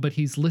 and so but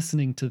he's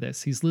listening to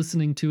this. He's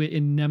listening to it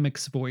in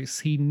Nemec's voice.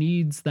 He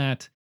needs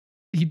that.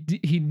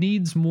 He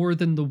needs more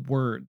than the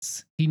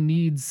words. He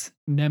needs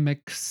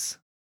Nemec's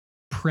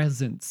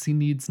presence. He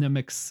needs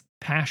Nemec's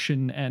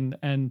passion,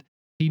 and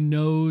he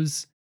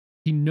knows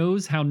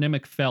how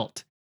Nemec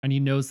felt, and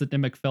he knows that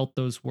Nemec felt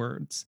those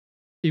words.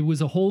 It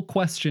was a whole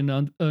question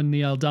on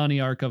the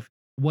Aldani arc of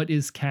what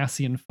is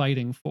Cassian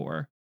fighting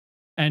for,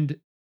 and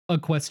a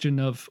question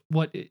of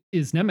what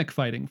is Nemec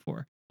fighting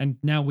for, and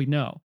now we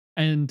know.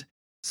 And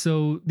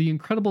so the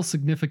incredible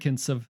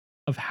significance of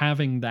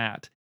having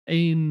that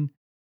in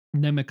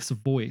Nemec's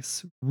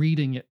voice,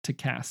 reading it to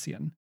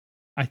Cassian,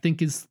 I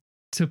think is,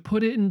 to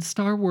put it in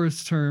Star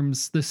Wars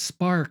terms, the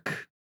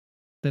spark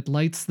that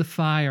lights the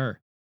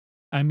fire.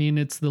 I mean,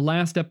 it's the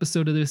last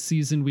episode of this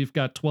season. We've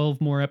got 12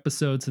 more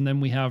episodes, and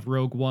then we have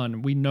Rogue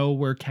One. We know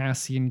where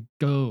Cassian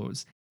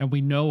goes, and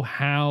we know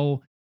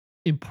how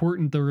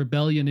important the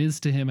rebellion is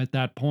to him at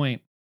that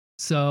point.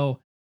 So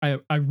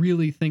I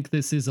really think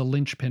this is a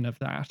linchpin of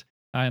that.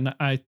 And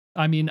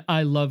I mean,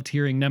 I loved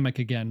hearing Nemec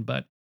again,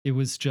 but it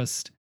was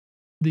just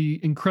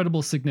the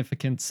incredible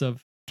significance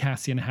of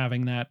Cassian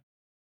having that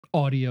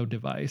audio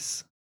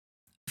device.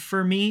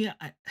 For me,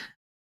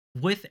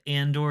 with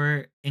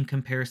Andor, in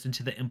comparison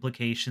to the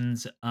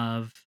implications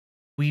of,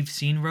 we've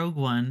seen Rogue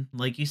One,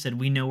 like you said,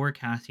 we know where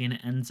Cassian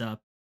ends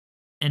up,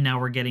 and now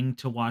we're getting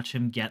to watch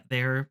him get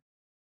there.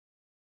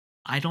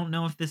 I don't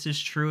know if this is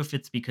true, if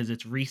it's because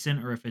it's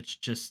recent or if it's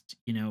just,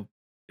 it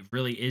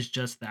really is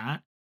just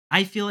that.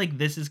 I feel like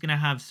this is going to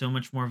have so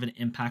much more of an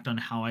impact on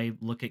how I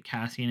look at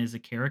Cassian as a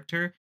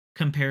character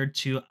compared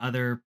to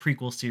other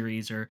prequel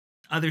series or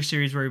other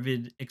series where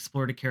we've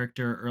explored a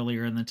character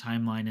earlier in the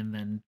timeline, and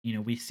then,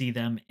 we see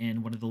them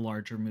in one of the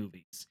larger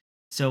movies.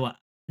 So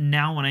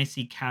now when I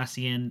see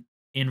Cassian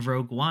in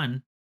Rogue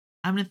One,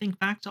 I'm going to think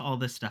back to all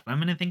this stuff. I'm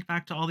going to think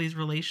back to all these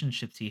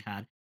relationships he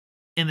had.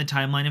 in the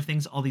timeline of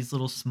things, all these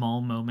little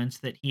small moments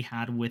that he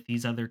had with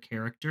these other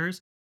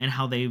characters and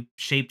how they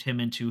shaped him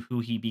into who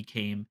he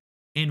became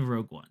in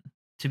Rogue One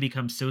to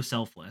become so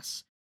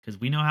selfless. Because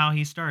we know how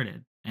he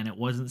started, and it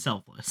wasn't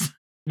selfless.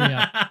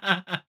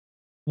 Yeah,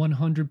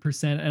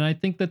 100%. And I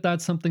think that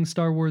that's something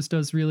Star Wars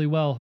does really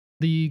well.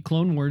 The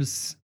Clone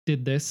Wars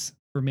did this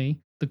for me.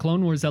 The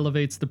Clone Wars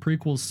elevates the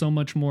prequels so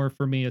much more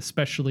for me,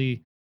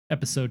 especially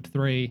episode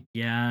 3.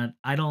 Yeah,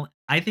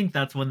 I think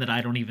that's one that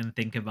I don't even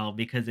think about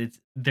because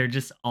they're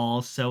just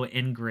all so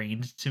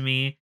ingrained to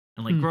me.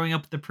 And like Mm, growing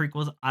up with the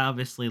prequels, I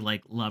obviously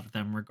like loved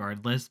them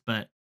regardless,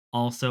 but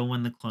also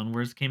when the Clone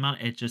Wars came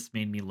out, it just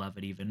made me love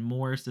it even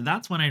more. So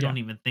that's one I yeah. don't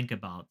even think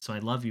about. So I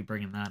love you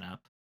bringing that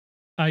up.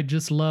 I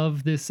just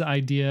love this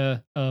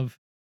idea of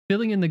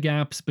filling in the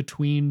gaps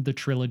between the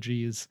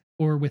trilogies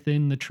or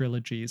within the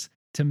trilogies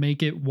to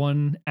make it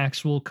one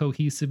actual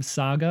cohesive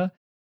saga.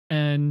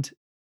 And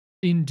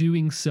in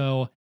doing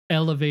so,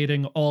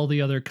 elevating all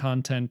the other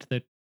content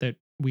that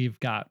we've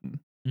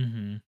gotten.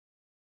 Mhm.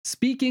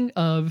 Speaking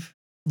of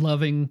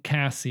loving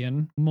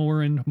Cassian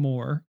more and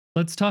more,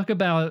 let's talk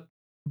about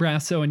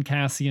Brasso and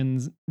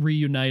Cassian's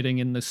reuniting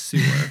in the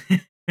sewer.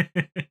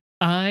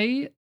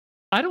 I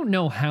I don't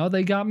know how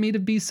they got me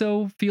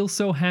to feel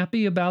so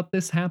happy about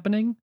this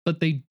happening, but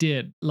they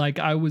did. Like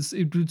it was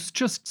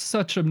just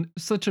such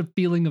a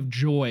feeling of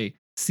joy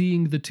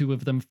seeing the two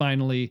of them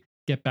finally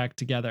get back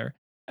together.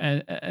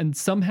 And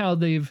somehow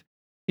they've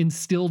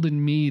instilled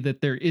in me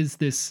that there is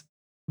this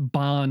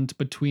bond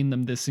between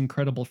them, this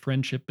incredible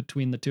friendship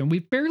between the two. And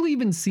we've barely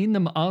even seen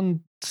them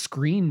on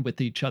screen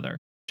with each other,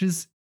 which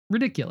is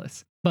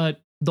ridiculous.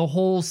 But the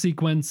whole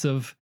sequence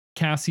of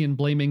Cassian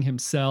blaming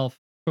himself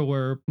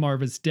for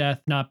Marva's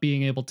death, not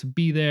being able to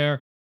be there,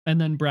 and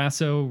then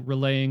Brasso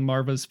relaying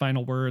Marva's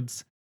final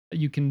words,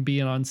 you can be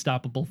an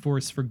unstoppable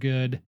force for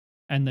good,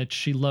 and that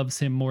she loves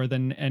him more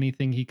than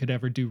anything he could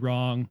ever do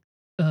wrong.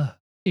 Ugh,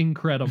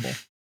 incredible.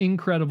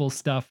 Incredible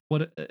stuff.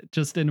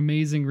 Just an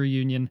amazing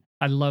reunion.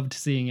 I loved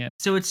seeing it.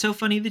 So it's so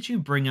funny that you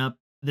bring up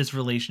this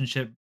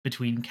relationship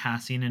between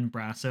Cassian and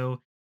Brasso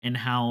and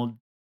how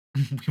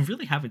we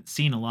really haven't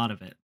seen a lot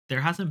of it.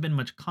 There hasn't been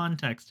much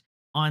context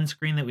on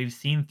screen that we've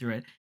seen through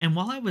it. And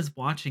while I was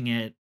watching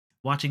it,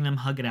 watching them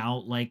hug it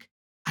out, like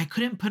I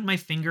couldn't put my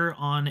finger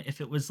on if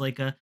it was like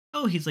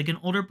oh, he's like an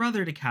older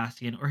brother to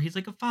Cassian, or he's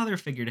like a father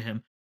figure to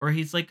him, or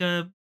he's like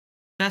a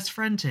best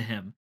friend to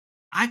him.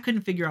 I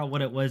couldn't figure out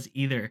what it was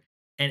either.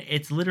 And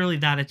it's literally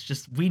that it's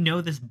just we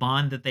know this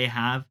bond that they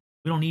have.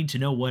 We don't need to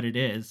know what it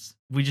is.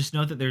 We just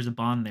know that there's a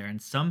bond there.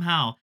 And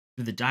somehow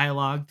through the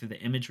dialogue, through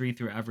the imagery,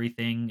 through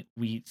everything,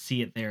 we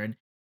see it there. And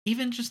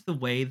even just the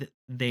way that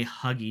they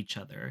hug each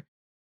other,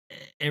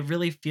 it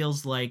really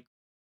feels like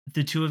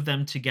the two of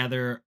them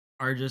together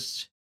are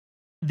just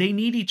they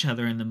need each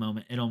other in the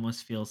moment, it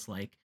almost feels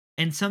like.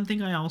 And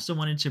something I also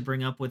wanted to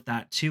bring up with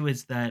that too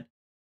is that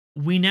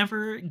we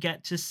never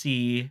get to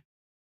see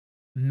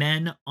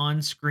men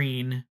on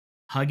screen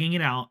hugging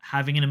it out,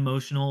 having an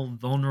emotional,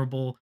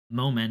 vulnerable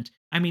moment.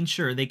 I mean,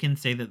 sure, they can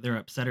say that they're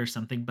upset or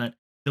something, but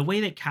the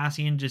way that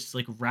Cassian just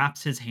like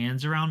wraps his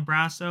hands around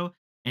Brasso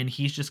and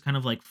he's just kind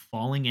of like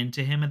falling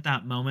into him at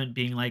that moment,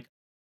 being like,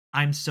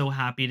 I'm so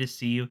happy to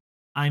see you.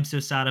 I'm so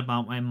sad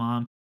about my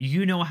mom.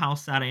 You know how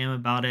sad I am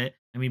about it.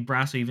 I mean,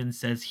 Brasso even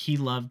says he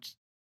loved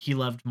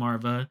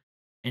Marva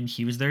and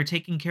he was there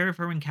taking care of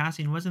her when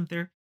Cassian wasn't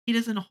there. He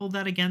doesn't hold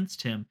that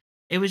against him.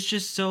 It was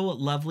just so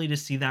lovely to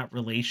see that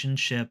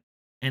relationship.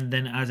 And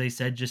then, as I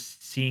said,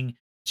 just seeing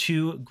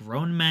two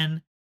grown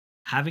men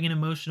having an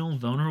emotional,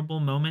 vulnerable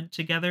moment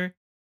together,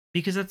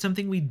 because that's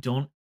something we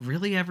don't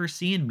really ever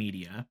see in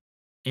media.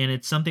 And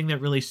it's something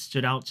that really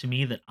stood out to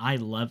me that I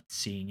loved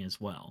seeing as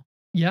well.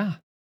 Yeah.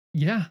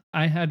 Yeah.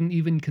 I hadn't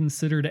even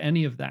considered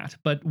any of that,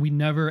 but we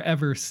never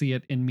ever see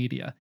it in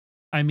media.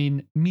 I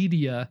mean,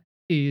 media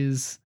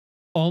is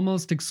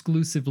almost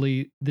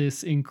exclusively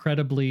this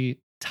incredibly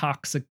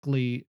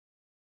toxically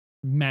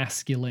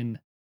masculine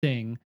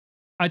thing.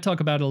 I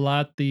talk about a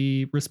lot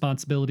the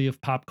responsibility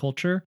of pop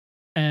culture,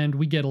 and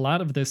we get a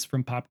lot of this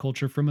from pop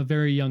culture from a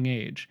very young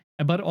age,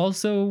 but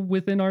also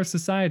within our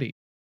society.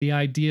 The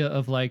idea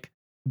of like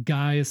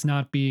guys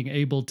not being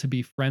able to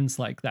be friends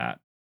like that.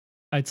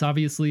 It's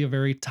obviously a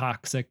very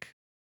toxic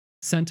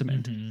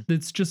sentiment Mhm.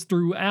 that's just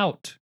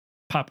throughout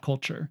pop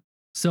culture.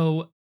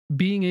 So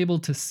being able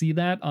to see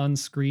that on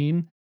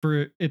screen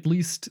for at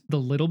least the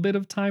little bit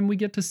of time we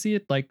get to see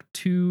it, like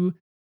two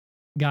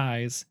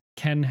guys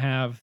can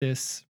have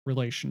this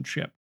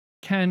relationship,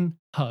 can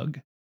hug,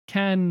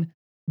 can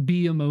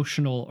be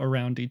emotional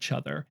around each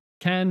other,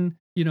 can,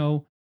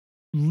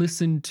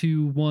 listen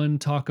to one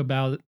talk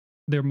about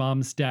their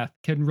mom's death,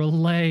 can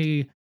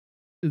relay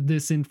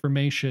this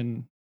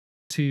information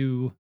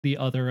to the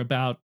other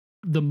about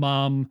the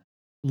mom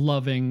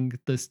loving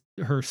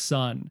her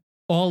son.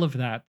 All of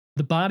that,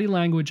 the body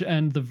language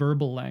and the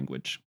verbal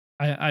language.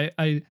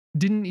 I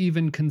didn't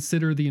even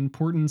consider the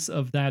importance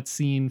of that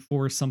scene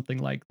for something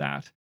like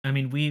that. I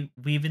mean, we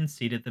even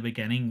see it at the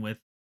beginning with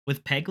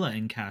Pegla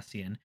and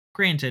Cassian.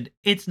 Granted,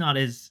 it's not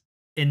as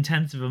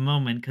intense of a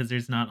moment because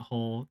there's not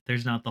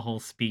the whole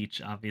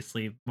speech,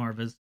 obviously,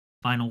 Marva's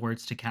final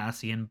words to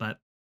Cassian, but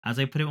as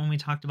I put it when we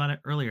talked about it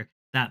earlier,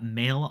 that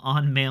male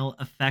on male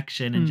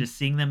affection and Mm, just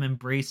seeing them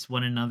embrace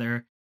one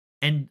another,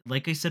 and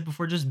like I said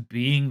before, just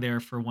being there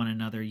for one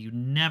another, you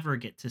never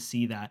get to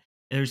see that.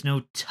 There's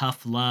no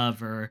tough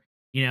love or,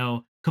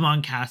 "Come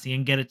on,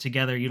 Cassian, get it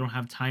together, you don't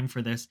have time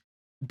for this."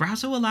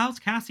 Brasso allows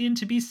Cassian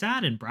to be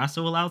sad, and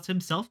Brasso allows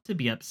himself to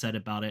be upset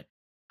about it.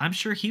 I'm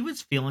sure he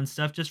was feeling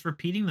stuff just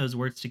repeating those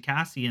words to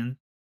Cassian,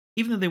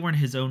 even though they weren't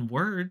his own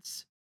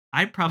words.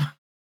 I probably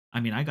I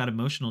mean, I got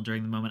emotional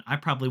during the moment. I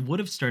probably would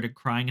have started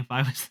crying if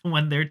I was the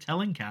one there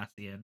telling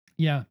Cassian.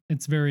 yeah,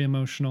 it's very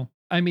emotional.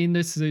 I mean,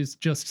 this is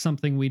just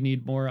something we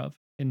need more of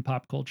in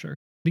pop culture.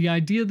 The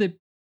idea that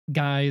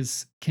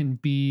guys can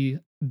be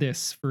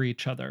this for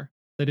each other,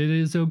 that it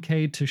is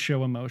okay to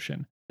show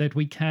emotion, that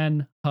we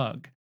can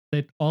hug,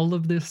 that all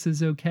of this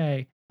is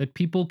okay, that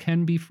people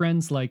can be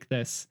friends like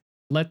this.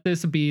 Let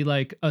this be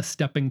like a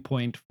stepping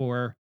point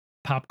for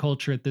pop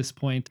culture at this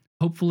point.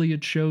 Hopefully,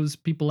 it shows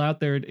people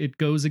out there, it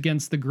goes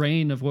against the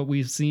grain of what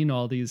we've seen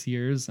all these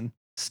years and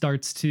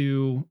starts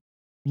to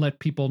let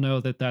people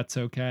know that that's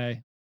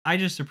okay. I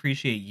just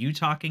appreciate you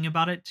talking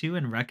about it too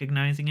and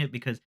recognizing it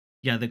because,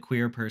 yeah, the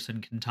queer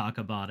person can talk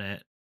about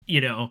it,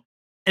 you know,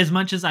 as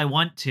much as I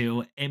want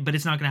to, but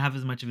it's not going to have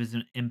as much of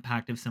an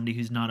impact of somebody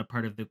who's not a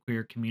part of the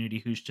queer community,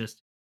 who's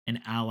just an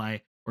ally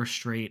or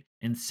straight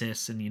and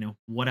cis and,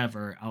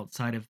 whatever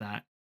outside of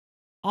that.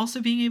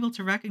 Also being able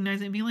to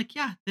recognize it and being like,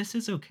 yeah, this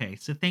is okay.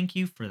 So thank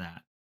you for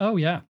that. Oh,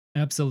 yeah,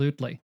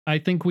 absolutely. I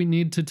think we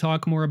need to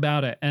talk more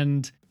about it.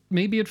 And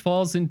maybe it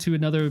falls into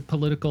another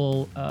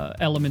political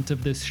element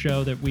of this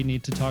show that we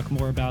need to talk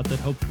more about, that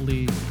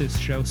hopefully this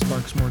show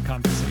sparks more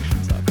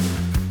conversations of.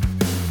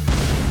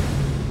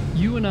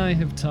 You and I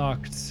have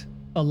talked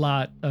a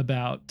lot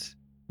about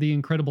the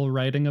incredible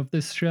writing of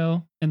this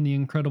show and the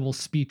incredible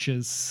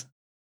speeches.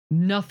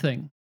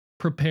 Nothing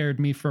prepared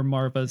me for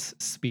Marva's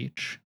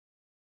speech.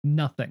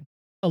 Nothing.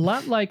 A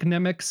lot like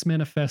Nemec's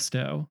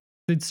manifesto,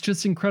 it's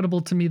just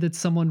incredible to me that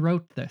someone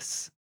wrote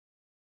this.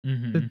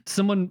 That Hmm.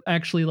 someone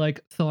actually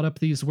like thought up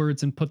these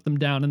words and put them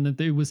down, and that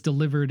it was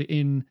delivered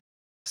in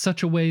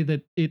such a way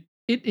that it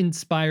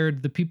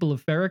inspired the people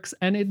of Ferrix,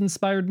 and it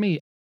inspired me.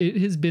 It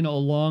has been a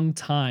long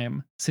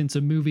time since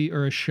a movie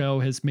or a show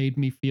has made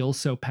me feel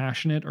so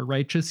passionate or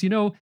righteous.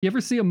 You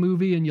ever see a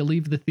movie and you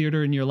leave the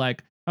theater and you're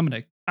like,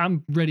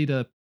 I'm ready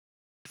to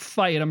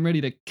fight. I'm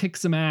ready to kick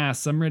some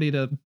ass. I'm ready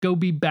to go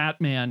be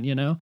Batman.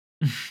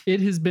 It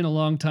has been a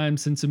long time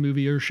since a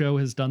movie or show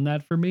has done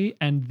that for me,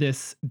 and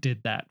this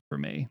did that for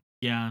me.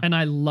 Yeah. And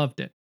I loved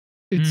it.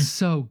 It's Mm.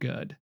 so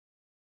good.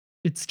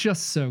 It's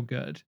just so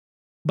good.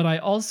 But I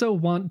also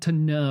want to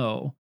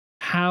know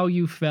how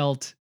you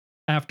felt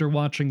after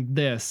watching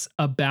this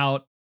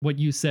about what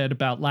you said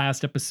about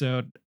last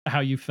episode, how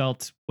you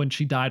felt when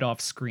she died off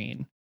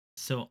screen.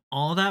 So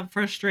all that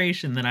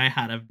frustration that I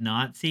had of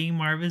not seeing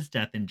Marva's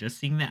death and just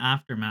seeing the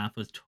aftermath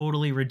was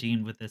totally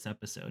redeemed with this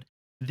episode.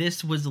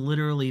 This was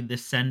literally the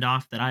send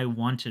off that I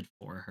wanted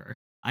for her.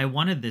 I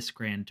wanted this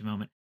grand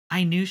moment.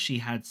 I knew she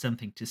had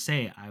something to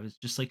say. I was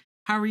just like,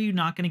 how are you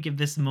not going to give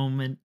this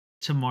moment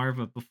to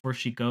Marva before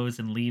she goes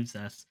and leaves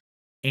us?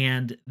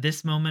 And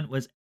this moment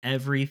was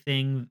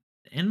everything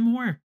and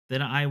more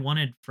that I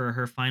wanted for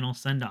her final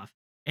send off.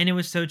 And it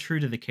was so true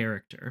to the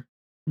character.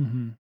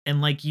 Mhm.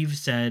 And like you've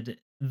said,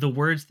 the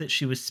words that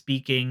she was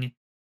speaking,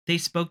 they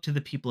spoke to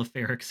the people of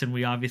Ferrix, and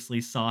we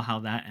obviously saw how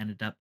that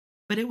ended up.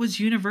 But it was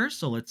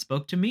universal. It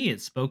spoke to me.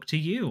 It spoke to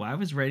you. I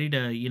was ready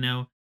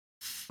to,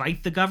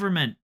 fight the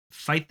government,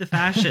 fight the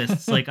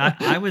fascists. Like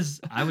I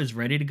was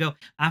ready to go.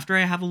 After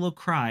I have a little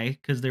cry,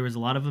 because there was a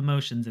lot of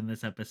emotions in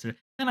this episode,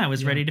 then I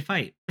was Yeah. ready to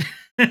fight.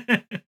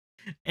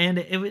 And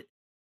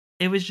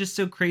it was just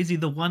so crazy.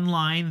 The one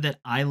line that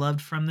I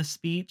loved from the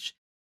speech,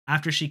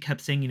 after she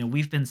kept saying,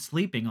 "We've been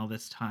sleeping all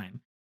this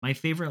time." My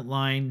favorite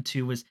line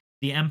too was,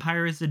 "The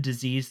Empire is a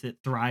disease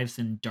that thrives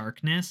in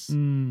darkness.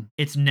 Mm,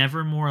 It's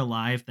never more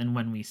alive than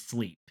when we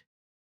sleep."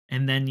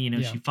 And then,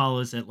 yeah. she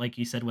follows it, like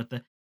you said, with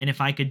 "And if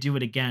I could do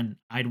it again,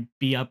 I'd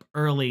be up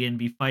early and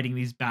be fighting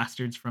these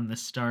bastards from the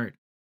start."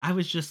 I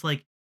was just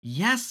like,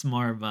 "Yes,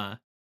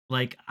 Marva."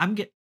 Like, I'm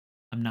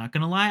not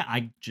gonna lie,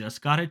 I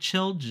just got a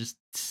chill just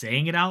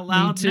saying it out Me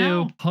loud too.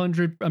 now.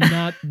 100. I'm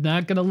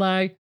not gonna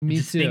lie. Me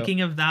Just too. thinking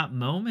of that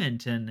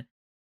moment, and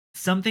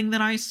something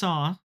that I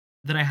saw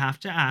that I have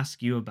to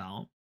ask you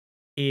about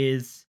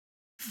is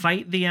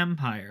fight the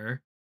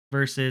Empire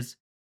versus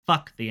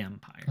fuck the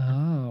Empire.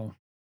 Oh.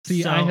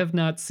 See, I So have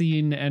not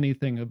seen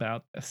anything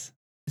about this.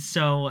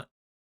 so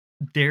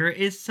there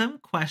is some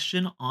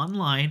question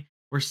online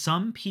where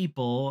some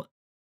people,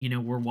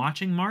 were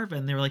watching Marva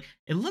and they were like,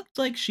 it looked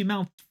like she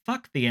mouthed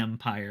fuck the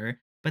Empire,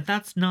 but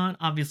that's not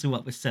obviously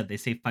what was said. They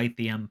say fight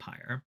the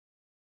Empire.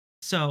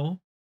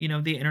 So,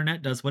 the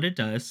internet does what it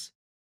does.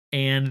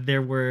 And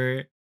there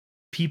were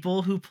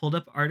people who pulled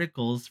up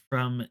articles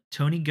from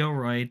Tony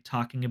Gilroy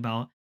talking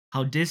about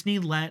how Disney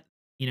let,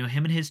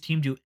 him and his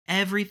team do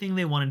everything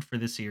they wanted for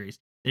the series.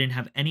 They didn't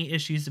have any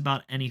issues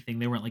about anything.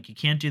 They weren't like, you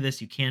can't do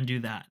this, you can do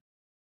that.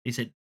 They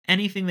said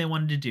anything they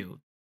wanted to do.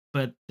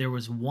 But there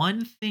was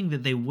one thing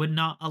that they would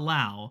not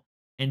allow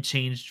and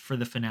changed for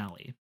the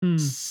finale. Hmm.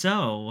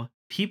 So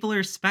people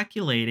are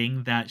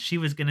speculating that she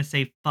was going to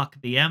say, fuck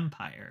the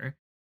Empire.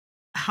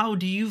 How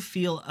do you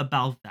feel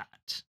about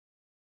that?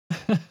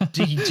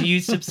 Do you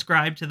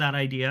subscribe to that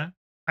idea?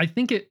 I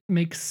think it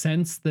makes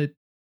sense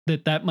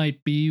that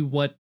might be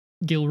what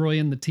Gilroy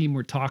and the team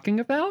were talking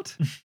about,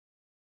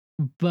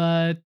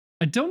 but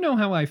I don't know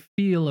how I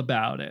feel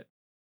about it.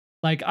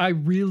 Like, I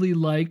really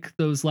like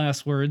those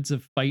last words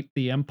of fight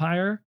the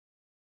Empire.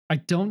 I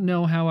don't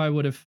know how I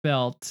would have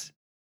felt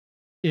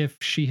if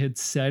she had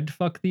said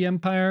fuck the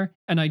Empire.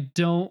 And I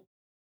don't,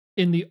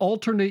 in the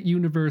alternate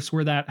universe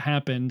where that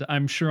happened,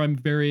 I'm sure I'm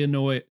very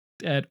annoyed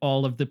at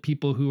all of the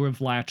people who have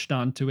latched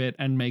onto it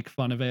and make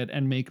fun of it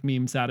and make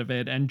memes out of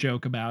it and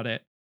joke about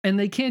it. And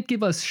they can't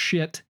give us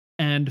shit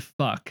and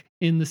fuck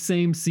in the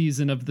same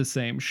season of the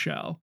same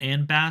show.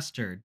 And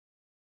bastard.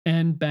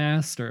 And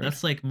bastard.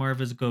 That's like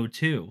Marva's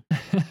go-to.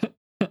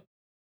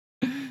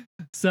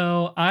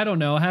 So I don't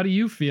know. How do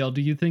you feel?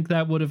 Do you think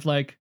that would have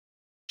like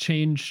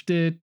changed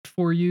it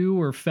for you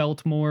or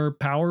felt more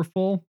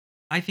powerful?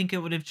 I think it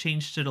would have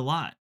changed it a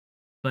lot,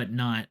 but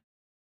not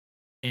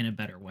in a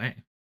better way.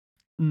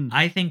 Mm,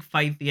 I think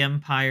fight the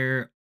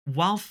Empire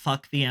while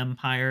fuck the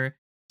Empire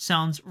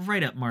sounds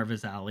right up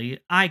Marva's alley.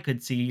 I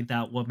could see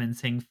that woman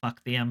saying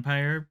fuck the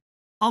Empire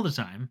all the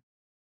time.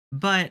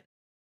 But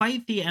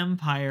fight the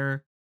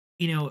Empire,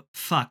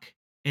 fuck,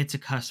 it's a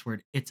cuss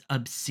word. It's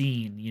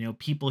obscene.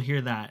 People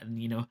hear that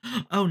and,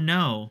 oh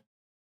no.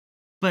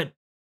 But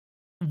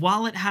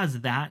while it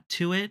has that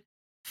to it,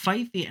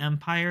 fight the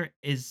Empire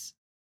is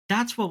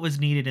that's what was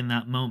needed in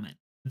that moment.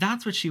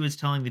 That's what she was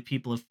telling the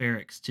people of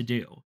Ferrix to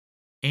do.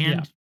 yeah.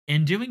 And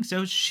in doing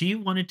so, she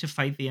wanted to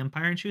fight the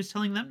Empire and she was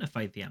telling them to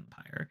fight the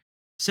Empire.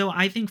 So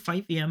I think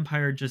fight the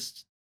Empire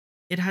just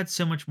it had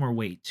so much more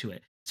weight to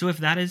it. So if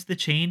that is the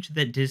change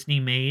that Disney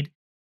made,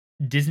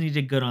 Disney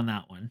did good on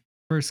that one.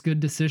 First good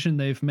decision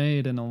they've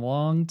made in a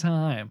long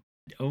time.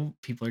 Oh,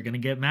 people are gonna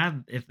get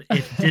mad if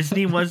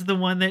Disney was the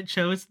one that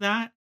chose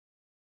that.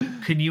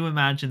 Can you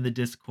imagine the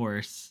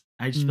discourse?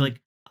 I just feel Mm,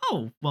 like,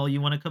 oh, well, you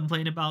want to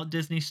complain about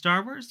Disney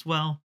Star Wars?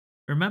 Well,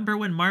 remember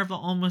when Marvel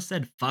almost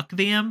said fuck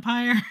the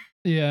Empire?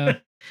 yeah.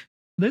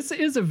 This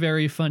is a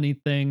very funny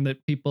thing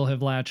that people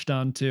have latched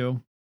onto.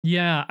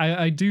 Yeah,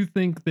 I do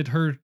think that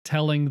her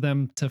telling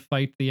them to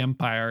fight the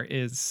Empire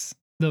is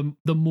the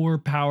more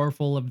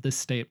powerful of the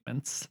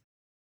statements.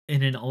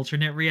 In an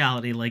alternate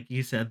reality, like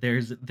you said,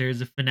 there's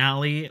a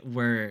finale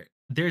where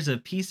there's a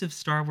piece of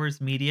Star Wars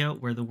media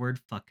where the word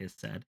fuck is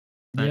said.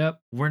 But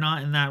Yep. we're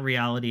not in that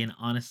reality, and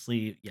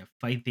honestly, yeah,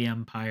 fight the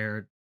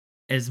Empire.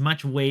 As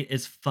much weight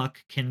as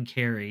fuck can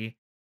carry,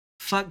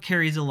 fuck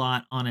carries a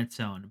lot on its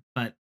own.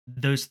 But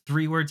those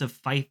three words of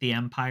fight the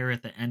Empire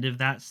at the end of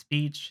that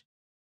speech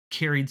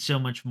carried so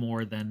much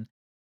more than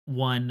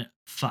one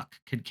fuck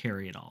could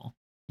carry it all.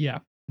 Yeah.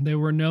 There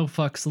were no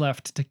fucks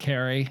left to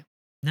carry.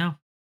 No.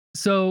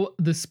 So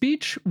the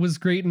speech was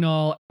great and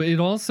all, but it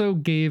also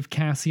gave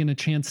Cassian a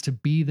chance to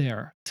be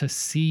there, to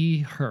see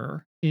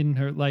her in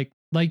her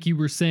like you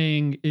were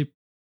saying,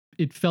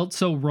 it felt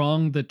so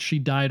wrong that she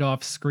died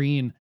off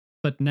screen,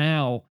 but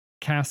now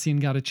Cassian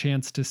got a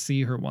chance to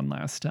see her one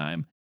last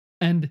time.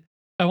 And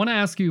I want to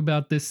ask you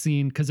about this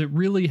scene because it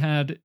really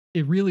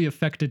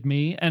affected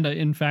me. And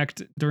in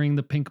fact, during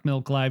the Pink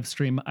Milk live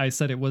stream, I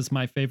said it was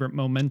my favorite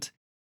moment.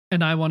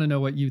 And I want to know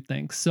what you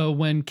think. So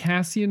when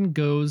Cassian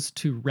goes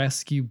to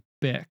rescue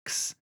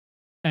Bix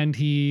and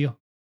he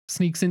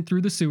sneaks in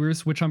through the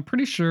sewers, which I'm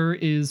pretty sure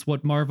is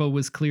what Marvo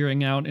was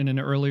clearing out in an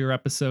earlier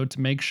episode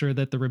to make sure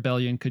that the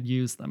rebellion could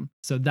use them.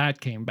 So that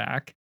came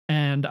back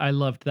and I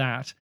loved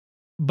that.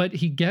 But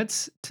he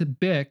gets to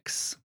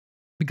Bix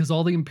because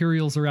all the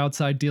Imperials are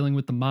outside dealing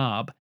with the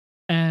mob.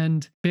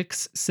 And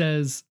Bix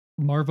says,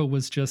 Marvo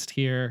was just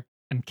here.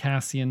 And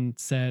Cassian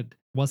said,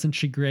 wasn't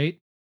she great?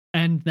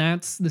 And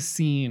that's the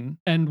scene.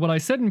 And what I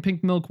said in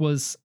Pink Milk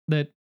was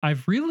that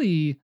I've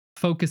really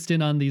focused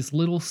in on these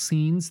little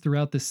scenes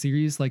throughout the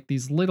series, like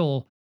these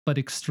little but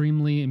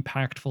extremely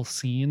impactful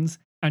scenes.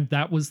 And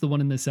that was the one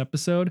in this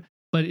episode.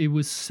 But it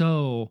was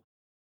so,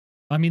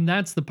 I mean,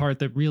 that's the part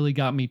that really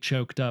got me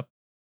choked up.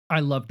 I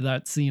loved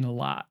that scene a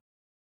lot.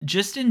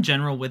 Just in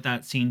general with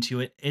that scene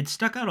too, it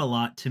stuck out a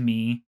lot to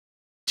me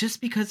just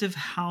because of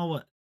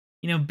how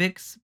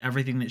Bix,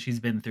 everything that she's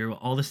been through,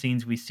 all the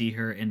scenes we see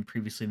her in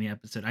previously in the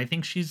episode. I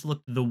think she's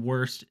looked the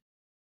worst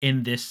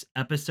in this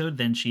episode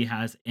than she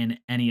has in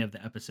any of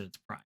the episodes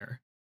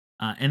prior.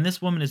 And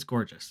this woman is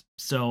gorgeous.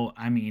 So,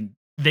 I mean,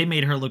 they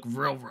made her look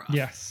real rough.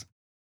 Yes.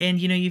 And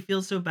you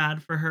feel so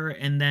bad for her.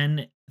 And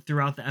then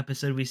throughout the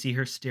episode, we see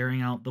her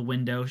staring out the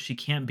window. She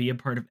can't be a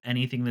part of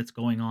anything that's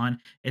going on.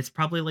 It's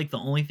probably like the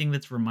only thing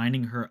that's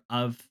reminding her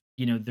of,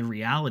 the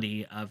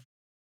reality of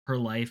her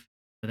life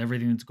with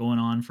everything that's going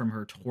on from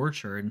her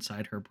torture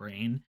inside her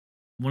brain.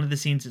 One of the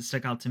scenes that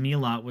stuck out to me a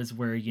lot was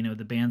where,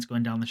 the band's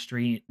going down the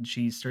street and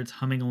she starts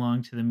humming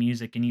along to the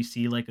music and you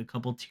see like a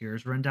couple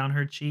tears run down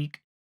her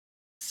cheek.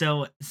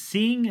 So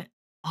seeing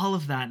all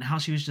of that and how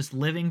she was just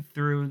living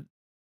through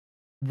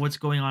what's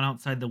going on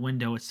outside the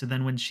window. So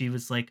then when she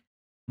was like,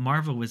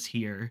 Marva was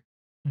here,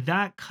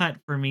 that cut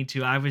for me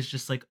too. I was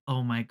just like,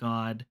 oh my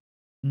God.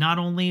 Not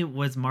only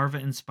was Marva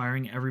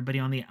inspiring everybody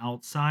on the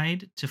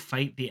outside to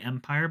fight the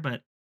Empire,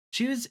 but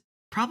she was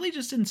probably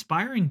just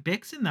inspiring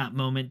Bix in that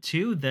moment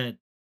too, that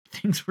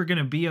things were going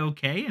to be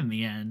okay in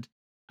the end.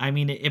 I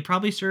mean, it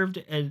probably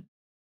served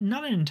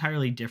not an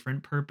entirely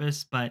different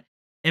purpose, but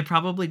it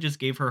probably just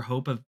gave her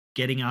hope of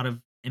getting out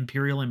of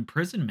Imperial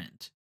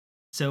imprisonment.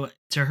 So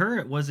to her,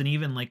 it wasn't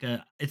even like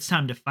a it's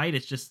time to fight.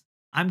 It's just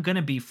I'm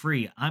gonna be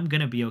free. I'm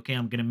gonna be okay.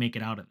 I'm gonna make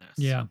it out of this.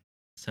 Yeah.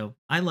 So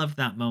I loved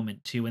that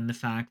moment too, and the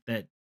fact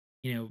that,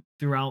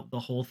 throughout the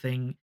whole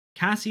thing,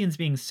 Cassian's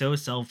being so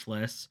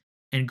selfless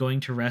and going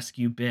to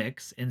rescue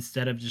Bix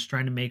instead of just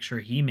trying to make sure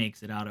he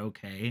makes it out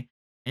okay.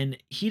 And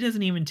he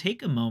doesn't even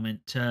take a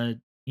moment to,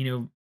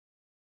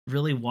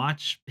 really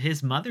watch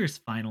his mother's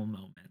final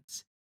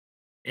moments.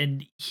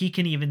 And he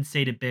can even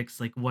say to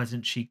Bix, like,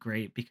 wasn't she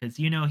great? Because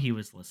he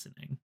was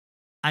listening.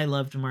 I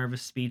loved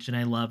Marva's speech and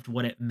I loved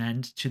what it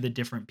meant to the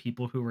different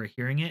people who were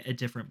hearing it at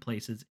different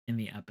places in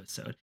the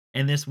episode.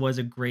 And this was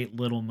a great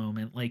little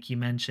moment, like you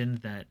mentioned,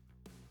 that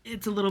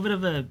it's a little bit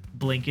of a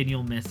blink and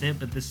you'll miss it,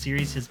 but the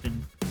series has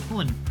been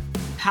pulling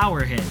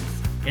power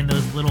hits in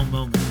those little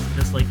moments,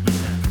 just like you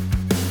said.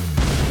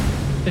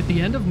 At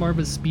the end of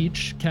Marva's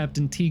speech,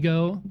 Captain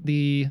Tigo,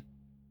 the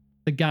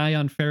guy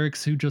on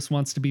Ferrix who just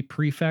wants to be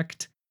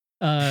prefect,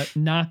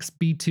 knocks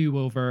B2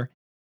 over,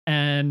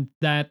 and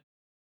that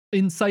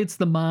incites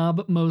the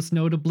mob, most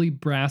notably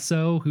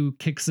Brasso, who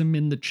kicks him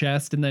in the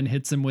chest and then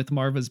hits him with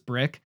Marva's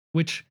brick,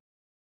 which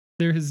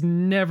there has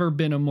never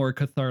been a more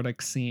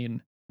cathartic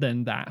scene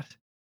than that.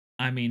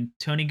 I mean,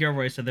 Tony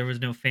Gilroy said there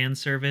was no fan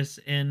service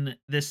in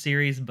this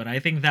series, but I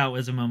think that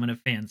was a moment of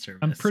fan service.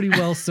 I'm pretty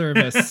well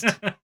serviced.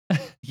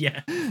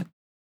 Yeah.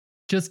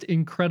 Just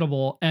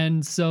incredible.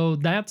 And so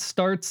that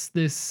starts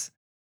this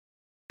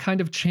kind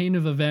of chain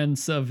of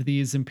events of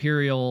these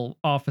Imperial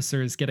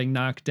officers getting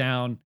knocked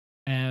down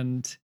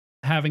and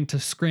having to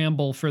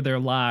scramble for their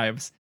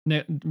lives.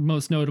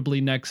 Most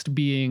notably, next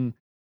being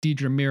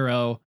Deidre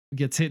Miro, who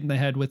gets hit in the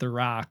head with a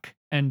rock.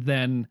 And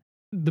then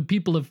the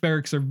people of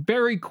Ferrix are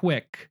very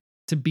quick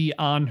to be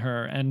on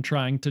her and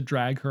trying to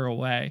drag her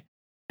away.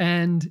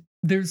 And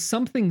there's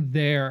something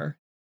there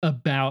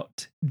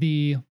about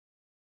the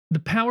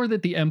power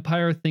that the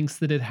Empire thinks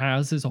that it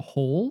has as a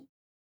whole,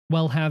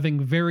 while having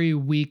very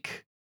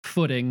weak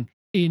footing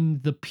in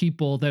the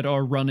people that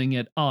are running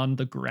it on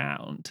the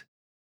ground.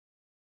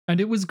 And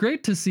it was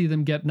great to see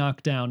them get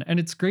knocked down, and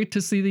it's great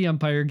to see the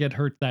Empire get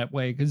hurt that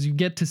way, because you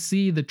get to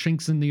see the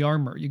chinks in the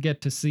armor, you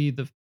get to see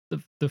the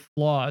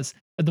flaws,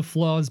 and the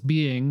flaws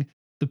being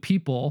the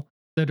people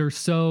that are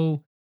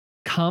so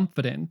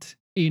confident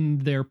in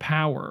their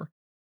power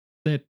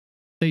that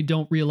they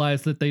don't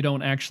realize that they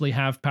don't actually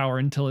have power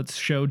until it's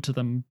showed to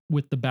them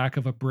with the back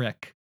of a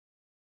brick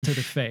to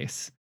the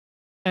face.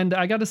 And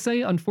I gotta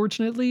say,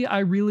 unfortunately, I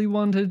really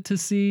wanted to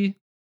see.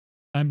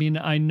 I mean,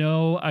 I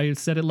know I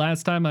said it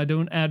last time, I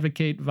don't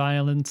advocate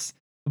violence,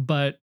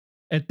 but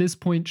at this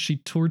point, she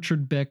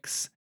tortured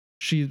Bix.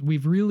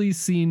 We've really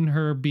seen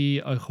her be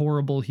a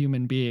horrible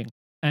human being.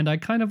 And I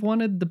kind of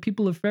wanted the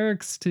people of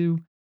Ferrix to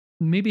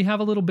maybe have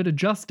a little bit of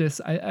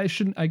justice. I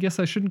guess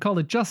I shouldn't call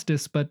it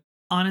justice, but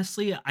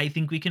Honestly, I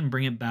think we can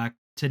bring it back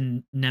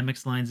to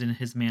Nemec's lines in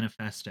his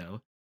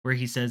manifesto, where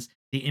he says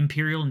the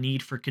imperial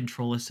need for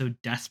control is so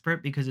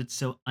desperate because it's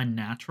so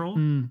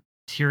unnatural.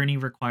 Tyranny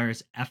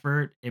requires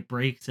effort, it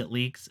breaks, it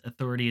leaks,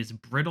 authority is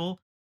brittle,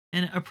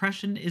 and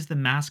oppression is the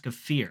mask of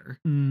fear.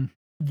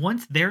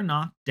 Once they're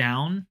knocked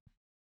down,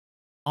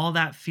 all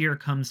that fear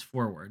comes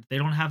forward. They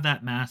don't have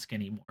that mask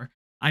anymore.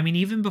 I mean,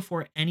 even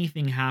before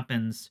anything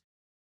happens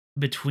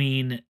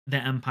between the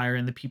Empire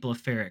and the people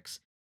of Ferrix,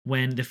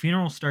 when the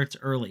funeral starts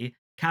early,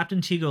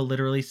 Captain Tigo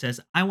literally says,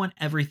 I want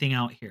everything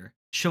out here.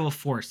 Show of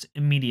force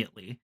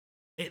immediately.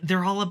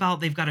 They're all about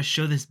they've got to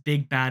show this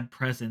big bad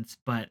presence,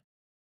 but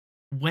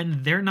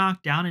when they're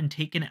knocked down and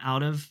taken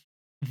out of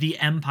the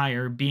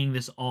Empire being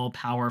this all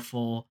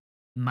powerful,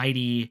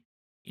 mighty,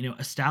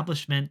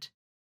 establishment,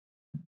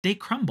 they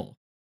crumble.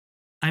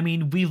 I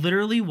mean, we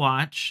literally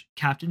watch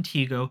Captain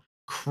Tigo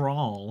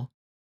crawl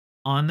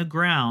on the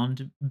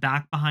ground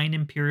back behind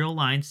Imperial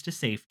lines to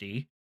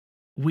safety.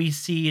 We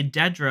see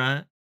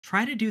Dedra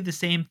try to do the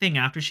same thing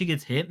after she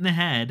gets hit in the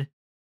head.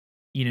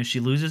 She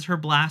loses her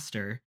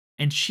blaster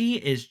and she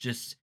is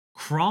just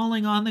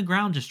crawling on the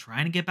ground, just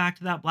trying to get back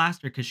to that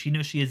blaster because she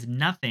knows she is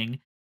nothing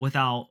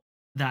without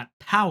that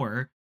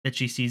power that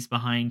she sees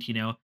behind,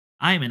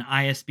 I am an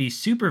ISB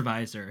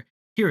supervisor.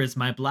 Here is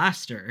my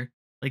blaster.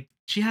 Like,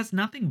 she has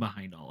nothing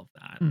behind all of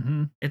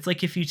that. It's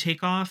like if you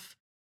take off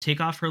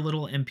her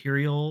little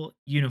Imperial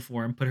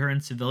uniform, put her in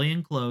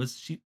civilian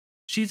clothes,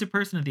 she's a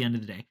person at the end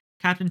of the day.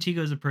 Captain Tigo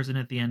is a person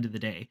at the end of the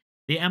day.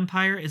 The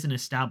Empire is an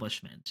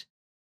establishment.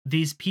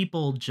 These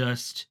people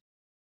just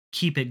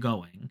keep it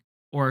going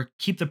or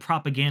keep the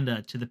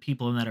propaganda to the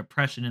people and that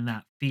oppression and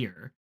that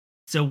fear.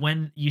 So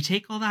when you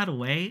take all that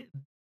away,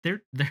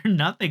 they're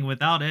nothing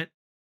without it.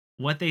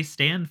 What they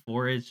stand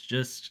for is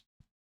just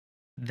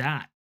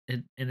that,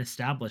 an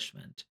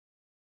establishment,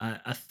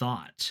 a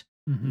thought.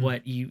 Mhm.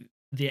 What you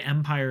the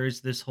empire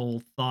is this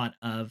whole thought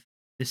of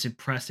this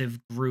oppressive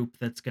group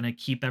that's going to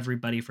keep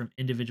everybody from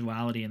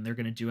individuality, and they're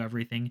going to do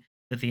everything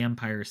that the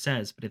empire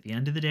says. But at the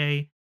end of the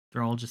day,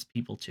 they're all just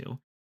people too,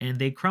 and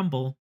they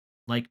crumble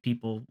like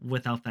people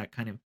without that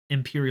kind of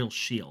imperial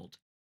shield.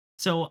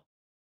 So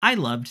I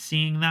loved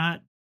seeing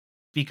that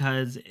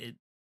because it,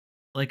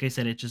 like I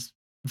said, it just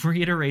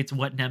reiterates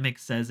what Nemec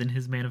says in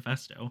his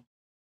manifesto.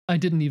 I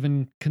didn't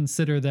even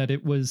consider that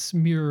it was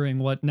mirroring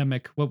what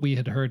we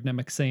had heard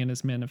Nemec say in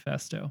his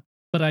manifesto.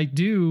 But I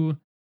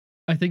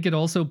think it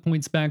also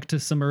points back to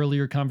some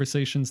earlier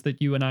conversations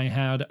that you and I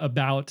had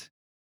about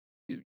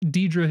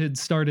Deidre had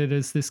started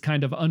as this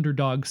kind of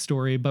underdog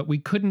story, but we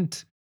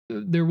couldn't.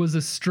 There was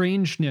a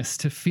strangeness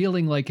to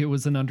feeling like it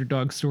was an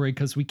underdog story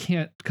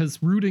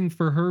because rooting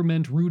for her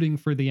meant rooting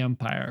for the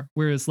Empire,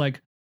 whereas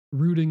like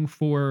rooting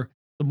for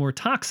the more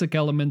toxic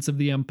elements of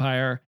the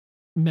Empire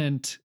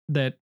meant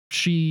that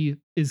she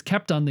is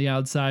kept on the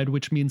outside,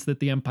 which means that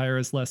the Empire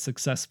is less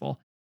successful.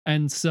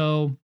 And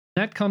so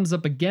that comes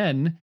up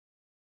again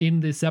in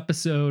this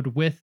episode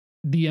with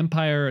the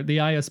Empire, the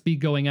ISB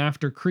going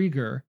after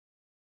Krieger.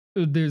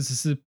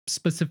 There's a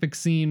specific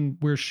scene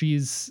where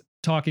she's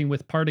talking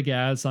with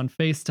Partagaz on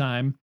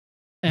FaceTime,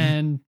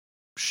 and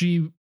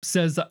she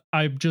says,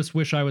 I just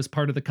wish I was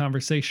part of the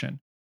conversation,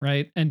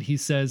 right? And he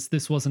says,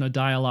 this wasn't a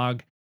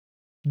dialogue.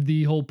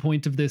 The whole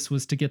point of this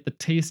was to get the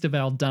taste of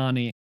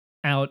Aldani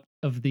out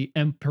of the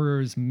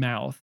Emperor's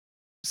mouth.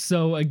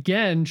 So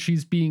again,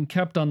 she's being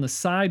kept on the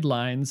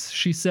sidelines.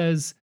 She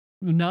says,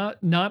 not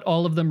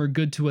all of them are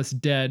good to us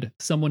dead.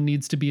 Someone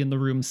needs to be in the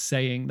room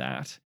saying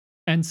that.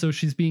 And so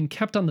she's being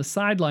kept on the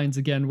sidelines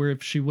again, where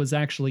if she was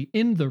actually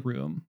in the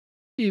room,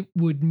 it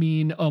would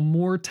mean a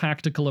more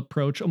tactical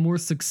approach, a more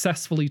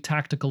successfully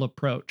tactical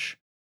approach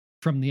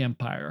from the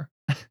Empire.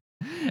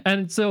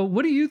 And so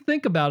what do you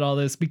think about all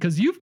this? Because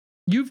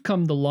you've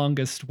come the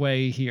longest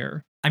way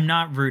here. I'm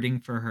not rooting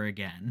for her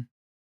again.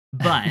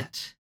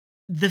 But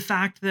the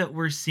fact that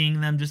we're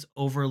seeing them just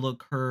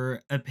overlook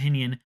her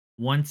opinion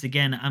once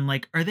again, I'm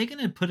like, are they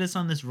going to put us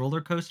on this roller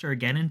coaster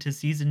again into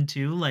season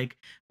 2? Like,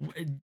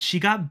 she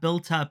got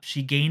built up,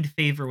 she gained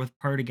favor with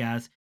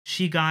Partagaz,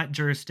 she got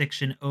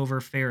jurisdiction over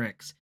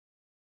Ferrix.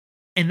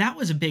 And that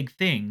was a big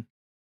thing.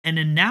 And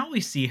then now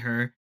we see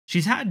her,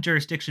 she's had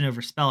jurisdiction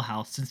over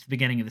Spellhouse since the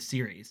beginning of the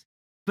series.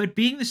 But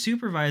being the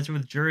supervisor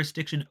with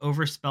jurisdiction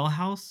over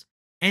Spellhouse,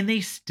 and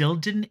they still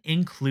didn't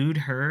include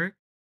her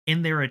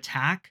in their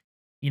attack,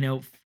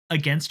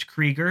 against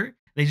Krieger.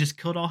 They just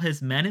killed all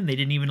his men and they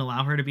didn't even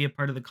allow her to be a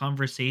part of the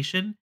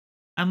conversation.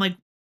 I'm like,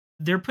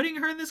 they're putting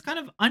her in this kind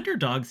of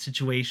underdog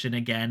situation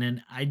again.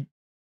 And I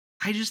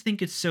just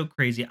think it's so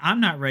crazy.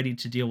 I'm not ready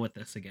to deal with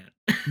this again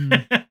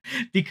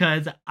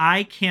because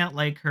I can't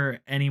like her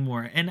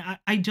anymore. And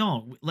I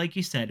don't. Like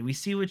you said, we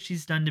see what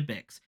she's done to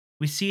Bix.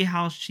 We see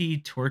how she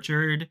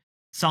tortured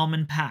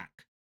Salman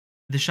Pack,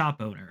 the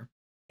shop owner.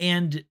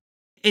 And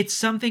it's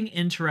something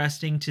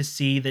interesting to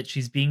see that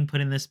she's being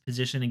put in this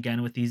position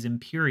again with these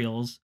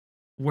Imperials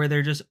where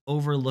they're just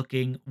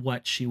overlooking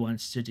what she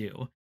wants to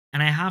do.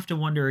 And I have to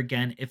wonder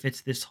again if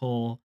it's this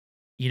whole,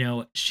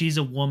 she's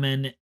a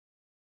woman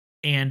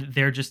and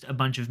they're just a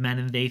bunch of men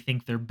and they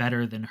think they're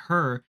better than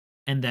her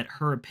and that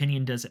her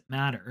opinion doesn't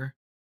matter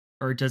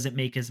or doesn't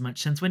make as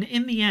much sense. When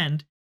in the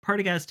end,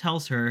 Partagaz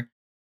tells her,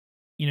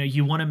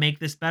 you want to make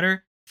this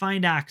better?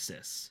 Find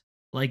Axis.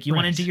 Like, you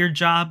want to do your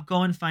job?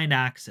 Go and find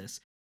Axis.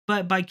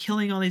 But by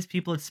killing all these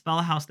people at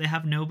Spellhouse, they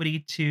have nobody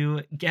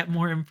to get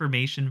more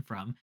information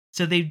from.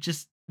 So they've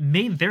just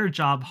made their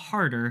job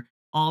harder,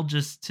 all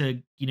just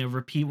to,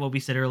 repeat what we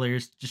said earlier,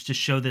 just to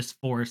show this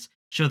force,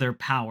 show their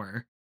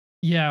power.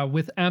 Yeah,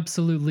 with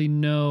absolutely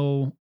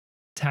no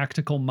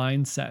tactical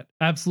mindset,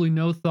 absolutely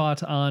no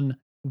thought on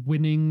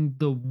winning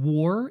the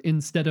war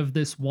instead of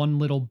this one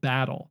little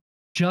battle,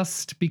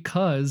 just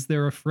because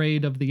they're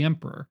afraid of the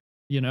Emperor,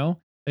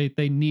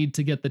 They need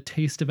to get the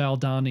taste of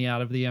Aldani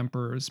out of the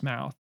Emperor's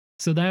mouth.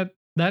 So that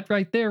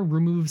right there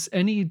removes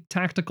any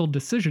tactical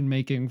decision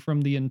making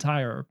from the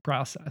entire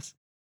process.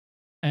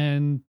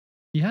 And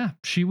yeah,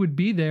 she would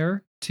be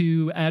there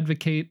to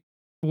advocate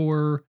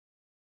for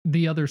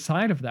the other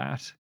side of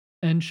that.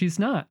 And she's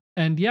not.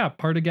 And yeah,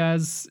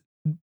 Partagaz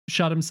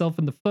shot himself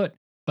in the foot,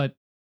 but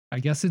I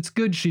guess it's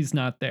good she's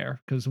not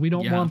there because we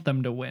don't want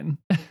them to win.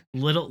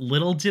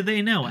 Little do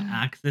they know,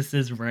 Axis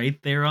is right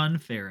there on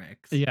Ferrix.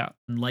 Yeah.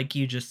 And like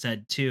you just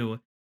said too,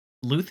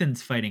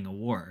 Luthen's fighting a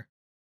war.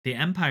 The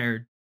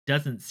Empire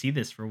doesn't see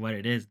this for what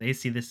it is. They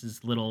see this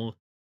as little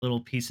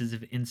pieces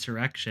of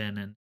insurrection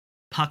and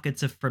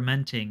pockets of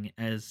fermenting,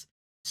 as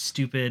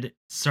stupid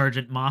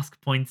Sergeant Mosk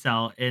points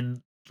out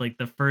in like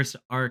the first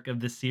arc of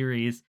the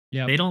series.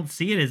 Yep. They don't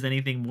see it as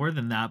anything more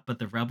than that, but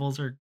the rebels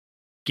are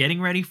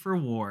getting ready for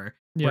war.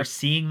 Yep. We're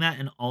seeing that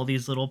in all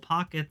these little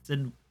pockets,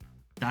 and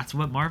that's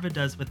what Marva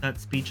does with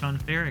that speech on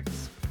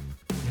Ferrix.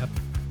 Yep.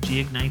 She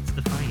ignites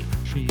the fight.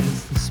 She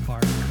is the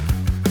spark.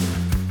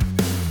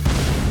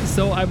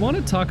 So I want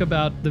to talk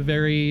about the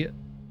very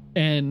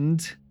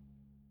end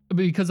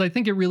because I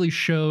think it really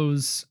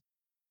shows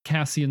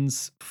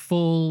Cassian's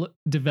full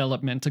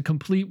development, a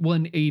complete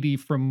 180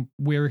 from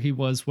where he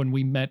was when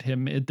we met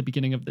him at the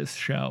beginning of this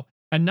show.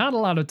 And not a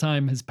lot of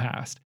time has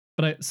passed,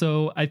 but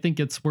I think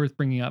it's worth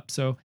bringing up.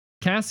 So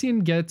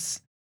Cassian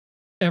gets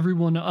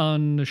everyone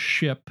on the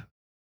ship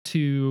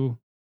to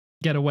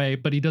get away,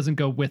 but he doesn't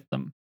go with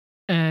them.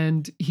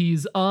 And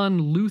he's on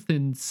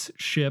Luthen's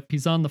ship.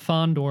 He's on the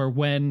Fondor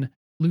when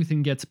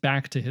Luthen gets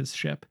back to his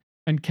ship.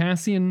 And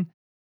Cassian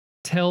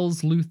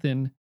tells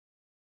Luthen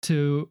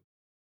to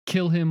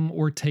kill him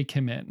or take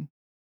him in.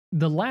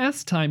 The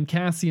last time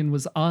Cassian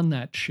was on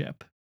that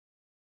ship,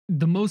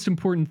 the most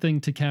important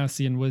thing to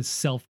Cassian was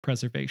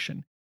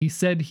self-preservation. He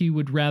said he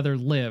would rather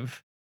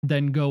live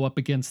than go up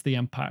against the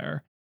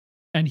Empire.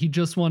 And he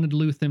just wanted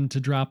Luthen to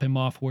drop him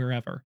off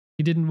wherever.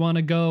 He didn't want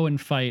to go and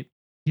fight.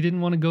 He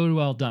didn't want to go to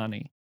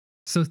Aldhani.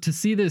 So to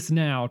see this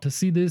now, to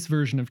see this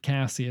version of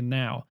Cassian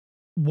now,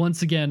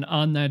 once again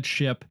on that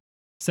ship,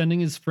 sending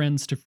his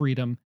friends to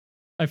freedom,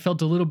 I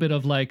felt a little bit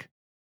of like,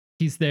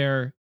 he's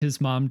there, his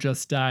mom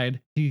just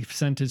died, he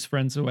sent his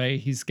friends away,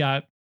 he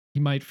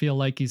might feel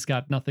like he's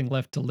got nothing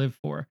left to live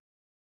for.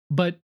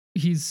 But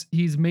he's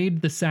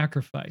made the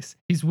sacrifice.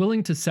 He's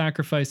willing to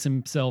sacrifice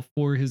himself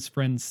for his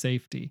friend's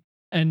safety.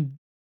 And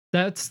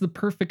that's the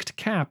perfect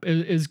cap.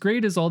 As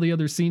great as all the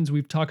other scenes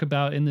we've talked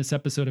about in this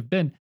episode have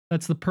been,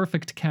 that's the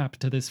perfect cap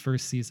to this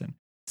first season.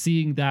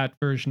 Seeing that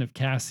version of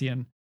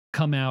Cassian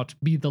come out,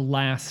 be the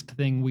last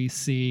thing we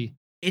see.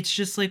 It's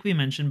just like we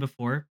mentioned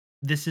before.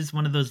 This is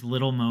one of those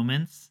little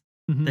moments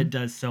that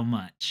does so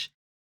much.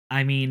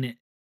 I mean,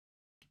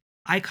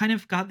 I kind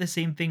of got the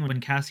same thing when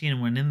Cassian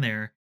went in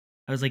there.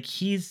 I was like,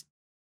 he's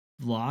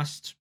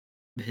lost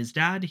his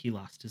dad, he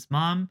lost his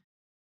mom,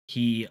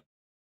 he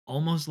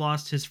almost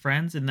lost his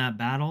friends in that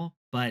battle,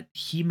 but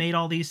he made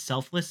all these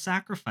selfless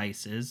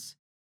sacrifices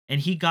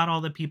and he got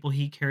all the people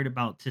he cared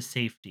about to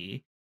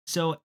safety.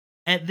 So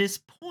at this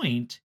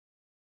point,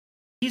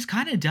 he's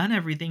kind of done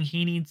everything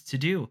he needs to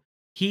do.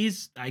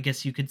 He's, I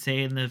guess you could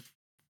say, in the,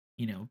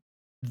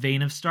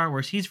 vein of Star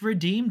Wars, he's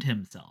redeemed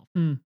himself.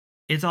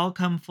 It's all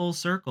come full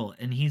circle,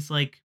 and he's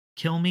like,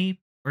 kill me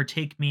or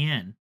take me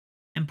in.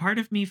 And part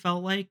of me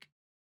felt like,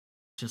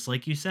 just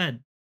like you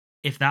said,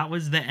 if that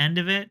was the end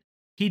of it,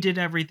 he did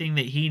everything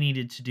that he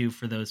needed to do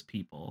for those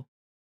people.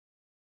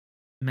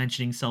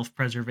 Mentioning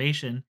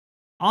self-preservation,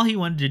 all he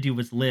wanted to do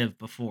was live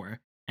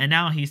before, and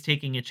now he's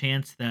taking a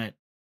chance that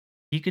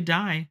he could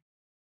die,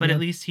 but Yeah.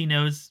 at least he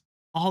knows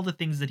all the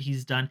things that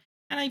he's done,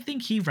 and I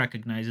think he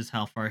recognizes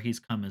how far he's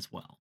come as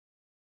well.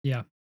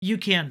 Yeah. You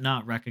can't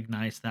not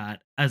recognize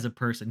that as a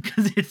person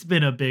because it's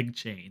been a big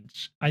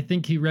change. I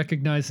think he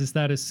recognizes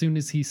that as soon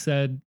as he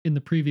said in the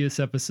previous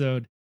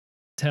episode,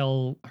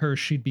 tell her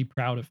she'd be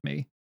proud of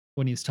me,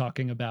 when he's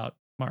talking about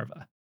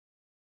Marva.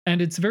 And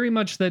it's very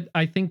much that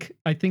I think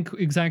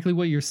exactly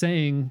what you're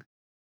saying.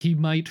 He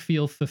might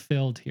feel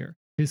fulfilled here.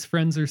 His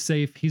friends are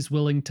safe. He's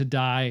willing to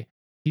die.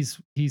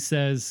 He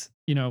says,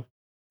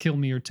 kill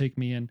me or take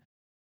me in.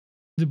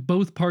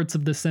 Both parts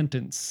of the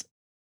sentence,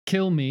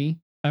 kill me,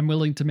 I'm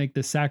willing to make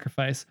this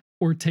sacrifice,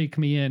 or take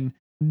me in,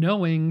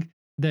 knowing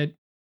that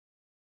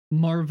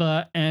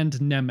Marva and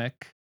Nemec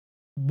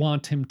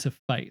want him to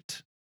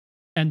fight,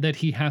 and that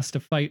he has to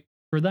fight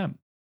for them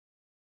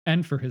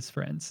and for his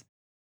friends.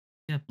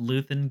 Yeah,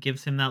 Luthen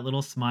gives him that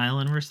little smile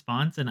in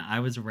response, and I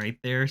was right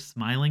there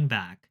smiling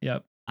back.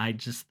 Yep. I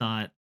just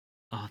thought,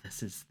 oh,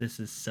 this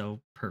is so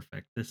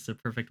perfect. This is a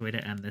perfect way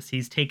to end this.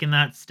 He's taken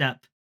that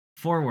step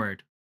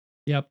forward.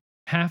 Yep.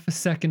 Half a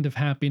second of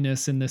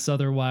happiness in this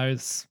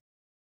otherwise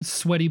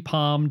sweaty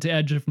palmed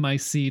edge of my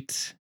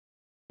seat.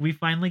 We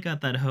finally got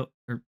that hope,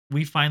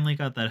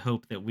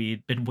 that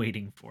we'd been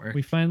waiting for.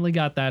 We finally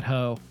got that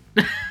hoe.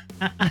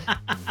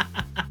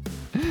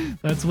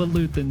 That's what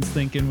Luthen's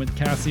thinking when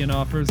Cassian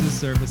offers his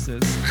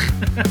services.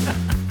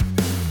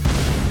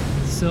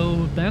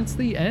 So that's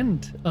the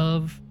end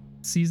of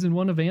season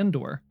 1 of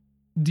Andor.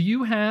 Do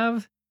you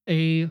have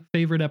a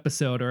favorite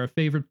episode or a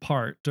favorite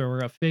part or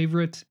a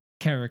favorite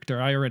character?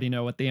 I already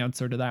know what the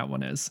answer to that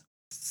one is.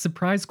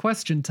 Surprise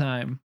question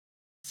time.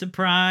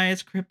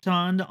 Surprise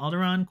Krypton to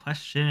Alderaan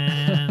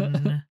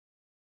question.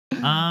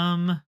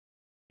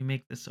 You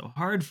make this so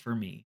hard for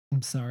me.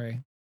 I'm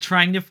sorry.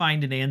 Trying to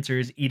find an answer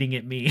is eating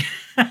at me.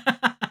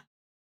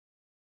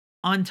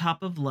 On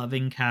top of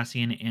loving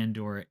Cassian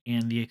Andor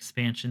and the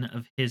expansion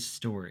of his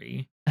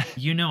story,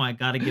 I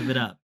gotta give it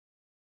up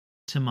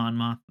to Mon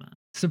Mothma.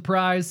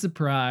 Surprise,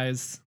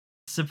 surprise.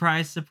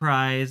 Surprise,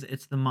 surprise.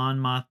 It's the Mon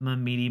Mothma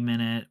meaty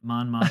minute,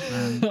 Mon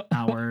Mothma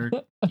hour.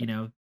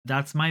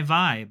 That's my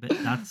vibe.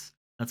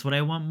 That's what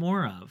I want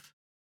more of.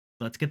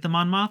 Let's get the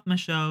Mon Mothma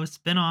show,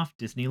 spin-off.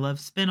 Disney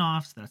loves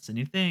spin-offs. That's the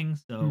new thing.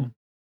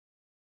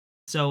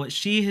 So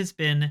she has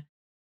been,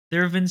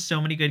 there have been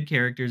so many good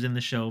characters in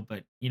the show,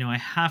 but I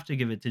have to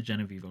give it to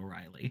Genevieve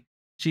O'Reilly.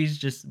 She's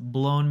just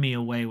blown me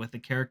away with a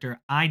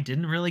character I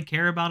didn't really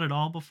care about at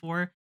all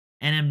before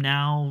and am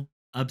now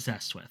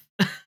obsessed with.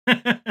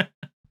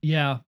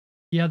 Yeah.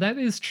 Yeah, that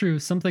is true.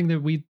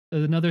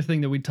 Another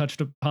thing that we touched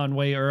upon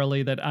way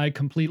early that I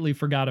completely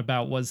forgot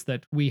about was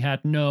that we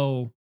had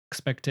no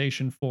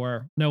expectation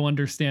for, no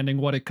understanding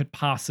what it could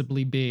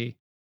possibly be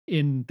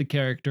in the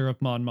character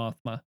of Mon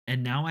Mothma.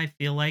 And now I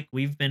feel like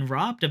we've been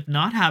robbed of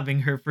not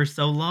having her for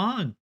so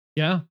long.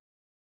 Yeah.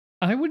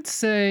 I would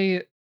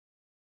say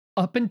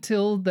up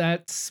until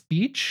that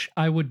speech,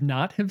 I would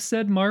not have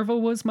said Marva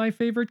was my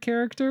favorite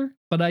character,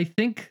 but I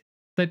think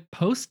that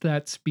post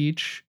that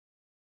speech,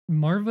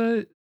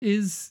 Marva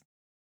is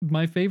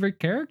my favorite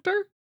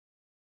character.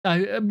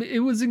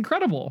 It was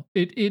incredible.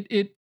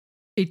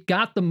 It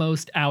got the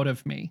most out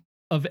of me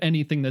of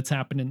anything that's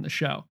happened in the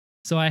show.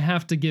 So I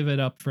have to give it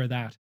up for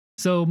that.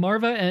 So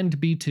Marva and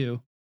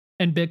B2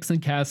 and Bix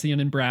and Cassian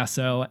and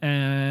Brasso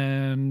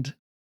and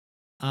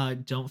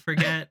Don't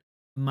forget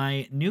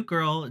my new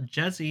girl,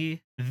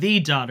 Jessie, the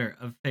daughter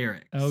of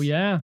Ferrix. oh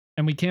yeah,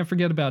 and we can't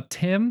forget about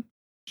Tim.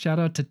 Shout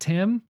out to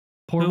Tim.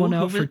 Pour one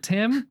out for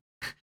Tim.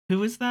 Who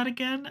was that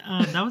again?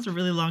 That was a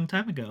really long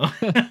time ago.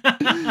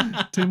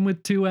 Tim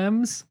with 2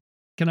 M's.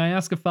 Can I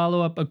ask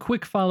a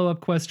quick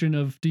follow-up question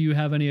of, do you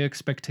have any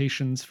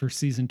expectations for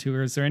season 2,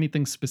 or is there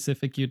anything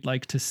specific you'd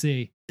like to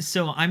see?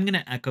 So I'm going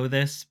to echo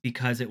this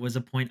because it was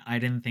a point I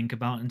didn't think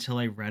about until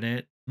I read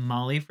it.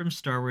 Molly from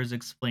Star Wars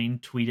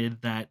Explained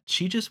tweeted that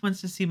she just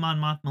wants to see Mon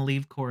Mothma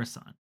leave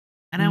Coruscant.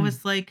 And I Mm.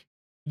 was like,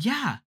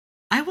 yeah,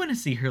 I want to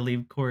see her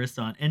leave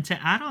Coruscant. And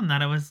to add on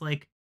that, I was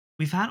like,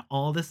 we've had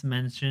all this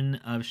mention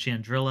of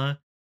Chandrilla.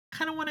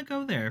 Kind of want to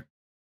go there.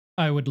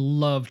 I would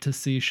love to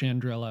see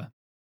Chandrilla.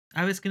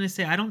 I was going to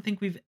say, I don't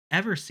think we've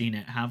ever seen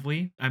it, have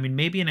we? I mean,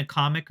 maybe in a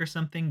comic or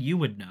something, you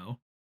would know.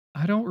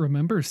 I don't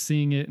remember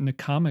seeing it in a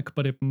comic,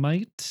 but it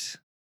might.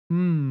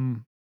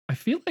 I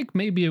feel like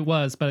maybe it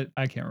was, but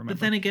I can't remember. But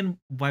then again,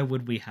 why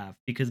would we have?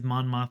 Because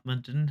Mon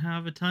Mothma didn't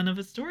have a ton of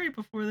a story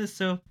before this.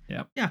 So,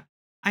 Yep. yeah,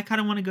 I kind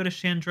of want to go to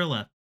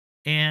Chandrilla.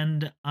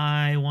 And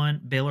I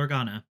want Bail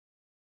Organa.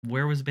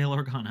 Where was Bail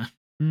Organa?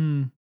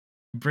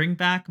 Bring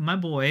back my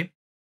boy.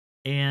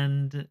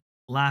 And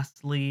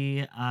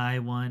lastly, I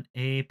want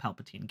a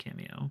Palpatine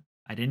cameo.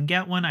 I didn't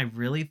get one. I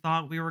really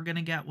thought we were going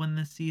to get one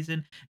this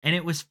season, and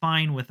it was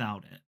fine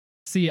without it.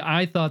 See,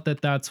 I thought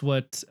that's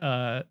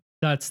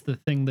the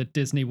thing that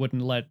Disney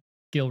wouldn't let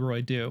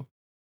Gilroy do.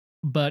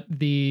 But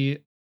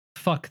the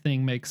fuck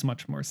thing makes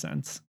much more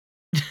sense.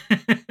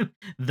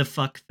 The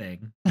fuck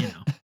thing, you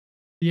know.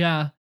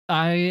 Yeah,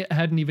 I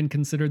hadn't even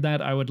considered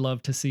that. I would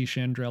love to see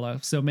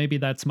Chandrilla, so maybe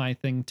that's my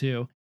thing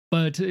too.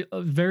 But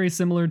very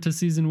similar to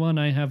season 1,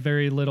 I have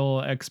very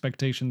little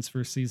expectations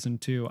for season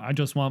 2. I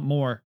just want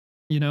more,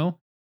 you know?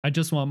 I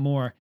just want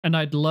more. And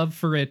I'd love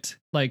for it,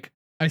 like,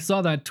 I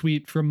saw that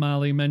tweet from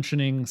Molly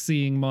mentioning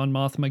seeing Mon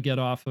Mothma get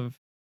off of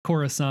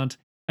Coruscant,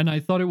 and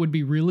I thought it would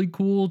be really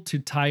cool to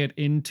tie it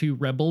into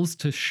Rebels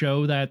to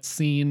show that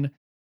scene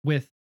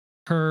with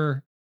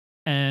her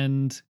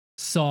and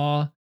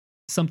Saw.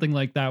 Something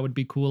like that would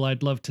be cool.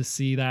 I'd love to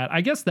see that. I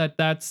guess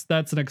that's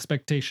an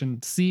expectation,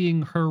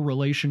 seeing her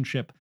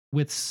relationship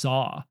with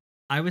Saw.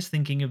 I was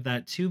thinking of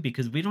that too,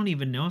 because we don't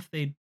even know if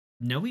they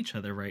know each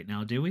other right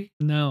now, do we?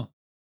 No.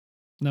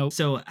 Nope.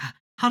 So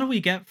how do we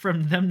get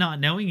from them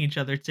not knowing each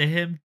other to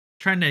him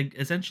trying to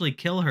essentially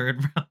kill her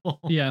in Rebels?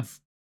 Yeah.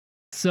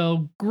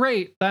 So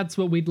great. That's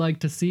what we'd like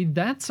to see.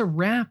 That's a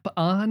wrap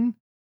on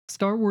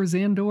Star Wars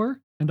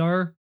Andor and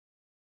our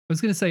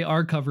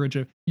coverage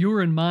of your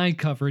and my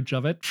coverage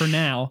of it for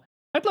now.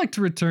 I'd like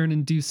to return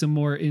and do some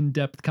more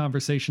in-depth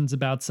conversations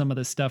about some of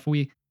this stuff.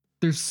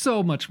 There's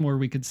so much more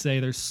we could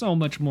say. There's so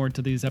much more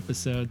to these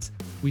episodes.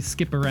 We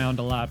skip around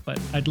a lot, but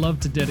I'd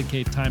love to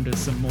dedicate time to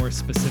some more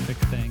specific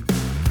things.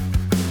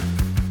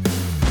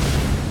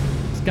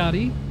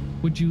 Scotty,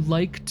 would you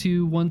like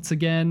to once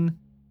again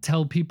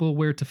tell people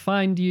where to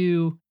find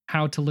you,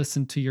 how to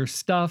listen to your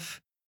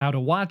stuff, how to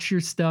watch your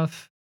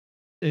stuff,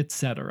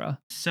 etc.?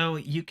 So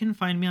you can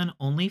find me on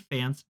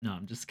OnlyFans. No,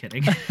 I'm just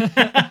kidding.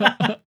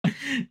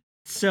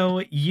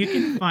 So you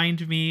can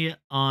find me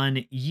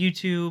on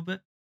YouTube,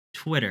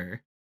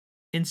 Twitter,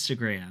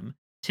 Instagram,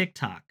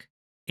 TikTok,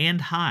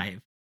 and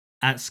Hive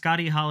at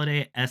Scotty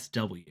Holiday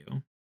SW.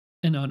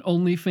 And on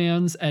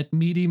OnlyFans at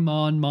Meaty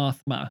Mon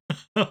Mothma.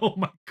 Oh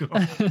my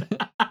god.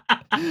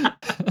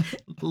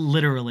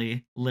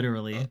 Literally.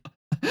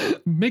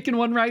 Making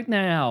one right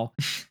now.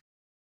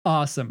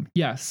 Awesome.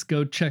 Yes,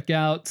 go check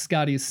out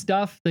Scotty's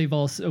stuff. They've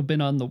also been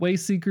on the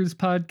Wayseekers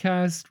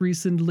podcast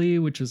recently,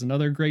 which is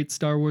another great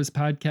Star Wars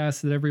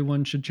podcast that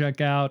everyone should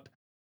check out.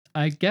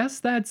 I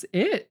guess that's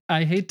it.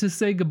 I hate to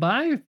say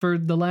goodbye for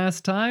the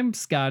last time,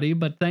 Scotty,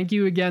 but thank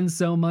you again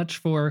so much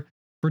for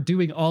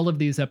doing all of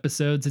these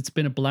episodes. It's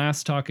been a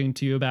blast talking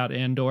to you about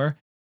Andor,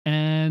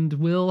 and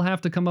we'll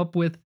have to come up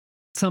with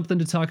something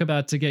to talk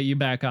about to get you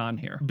back on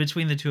here.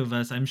 Between the two of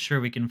us, I'm sure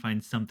we can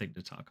find something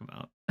to talk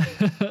about.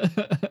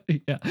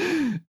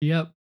 Yeah.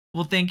 Yep.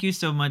 Well, thank you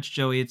so much,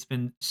 Joey. It's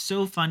been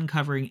so fun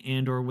covering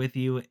Andor with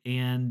you.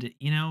 And,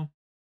 you know,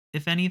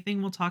 if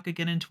anything, we'll talk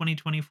again in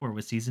 2024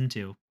 with season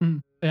 2.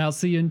 Yeah, I'll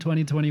see you in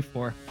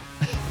 2024. All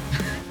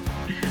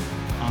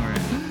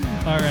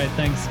right. All right.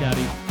 Thanks,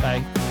 Scotty.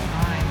 Bye.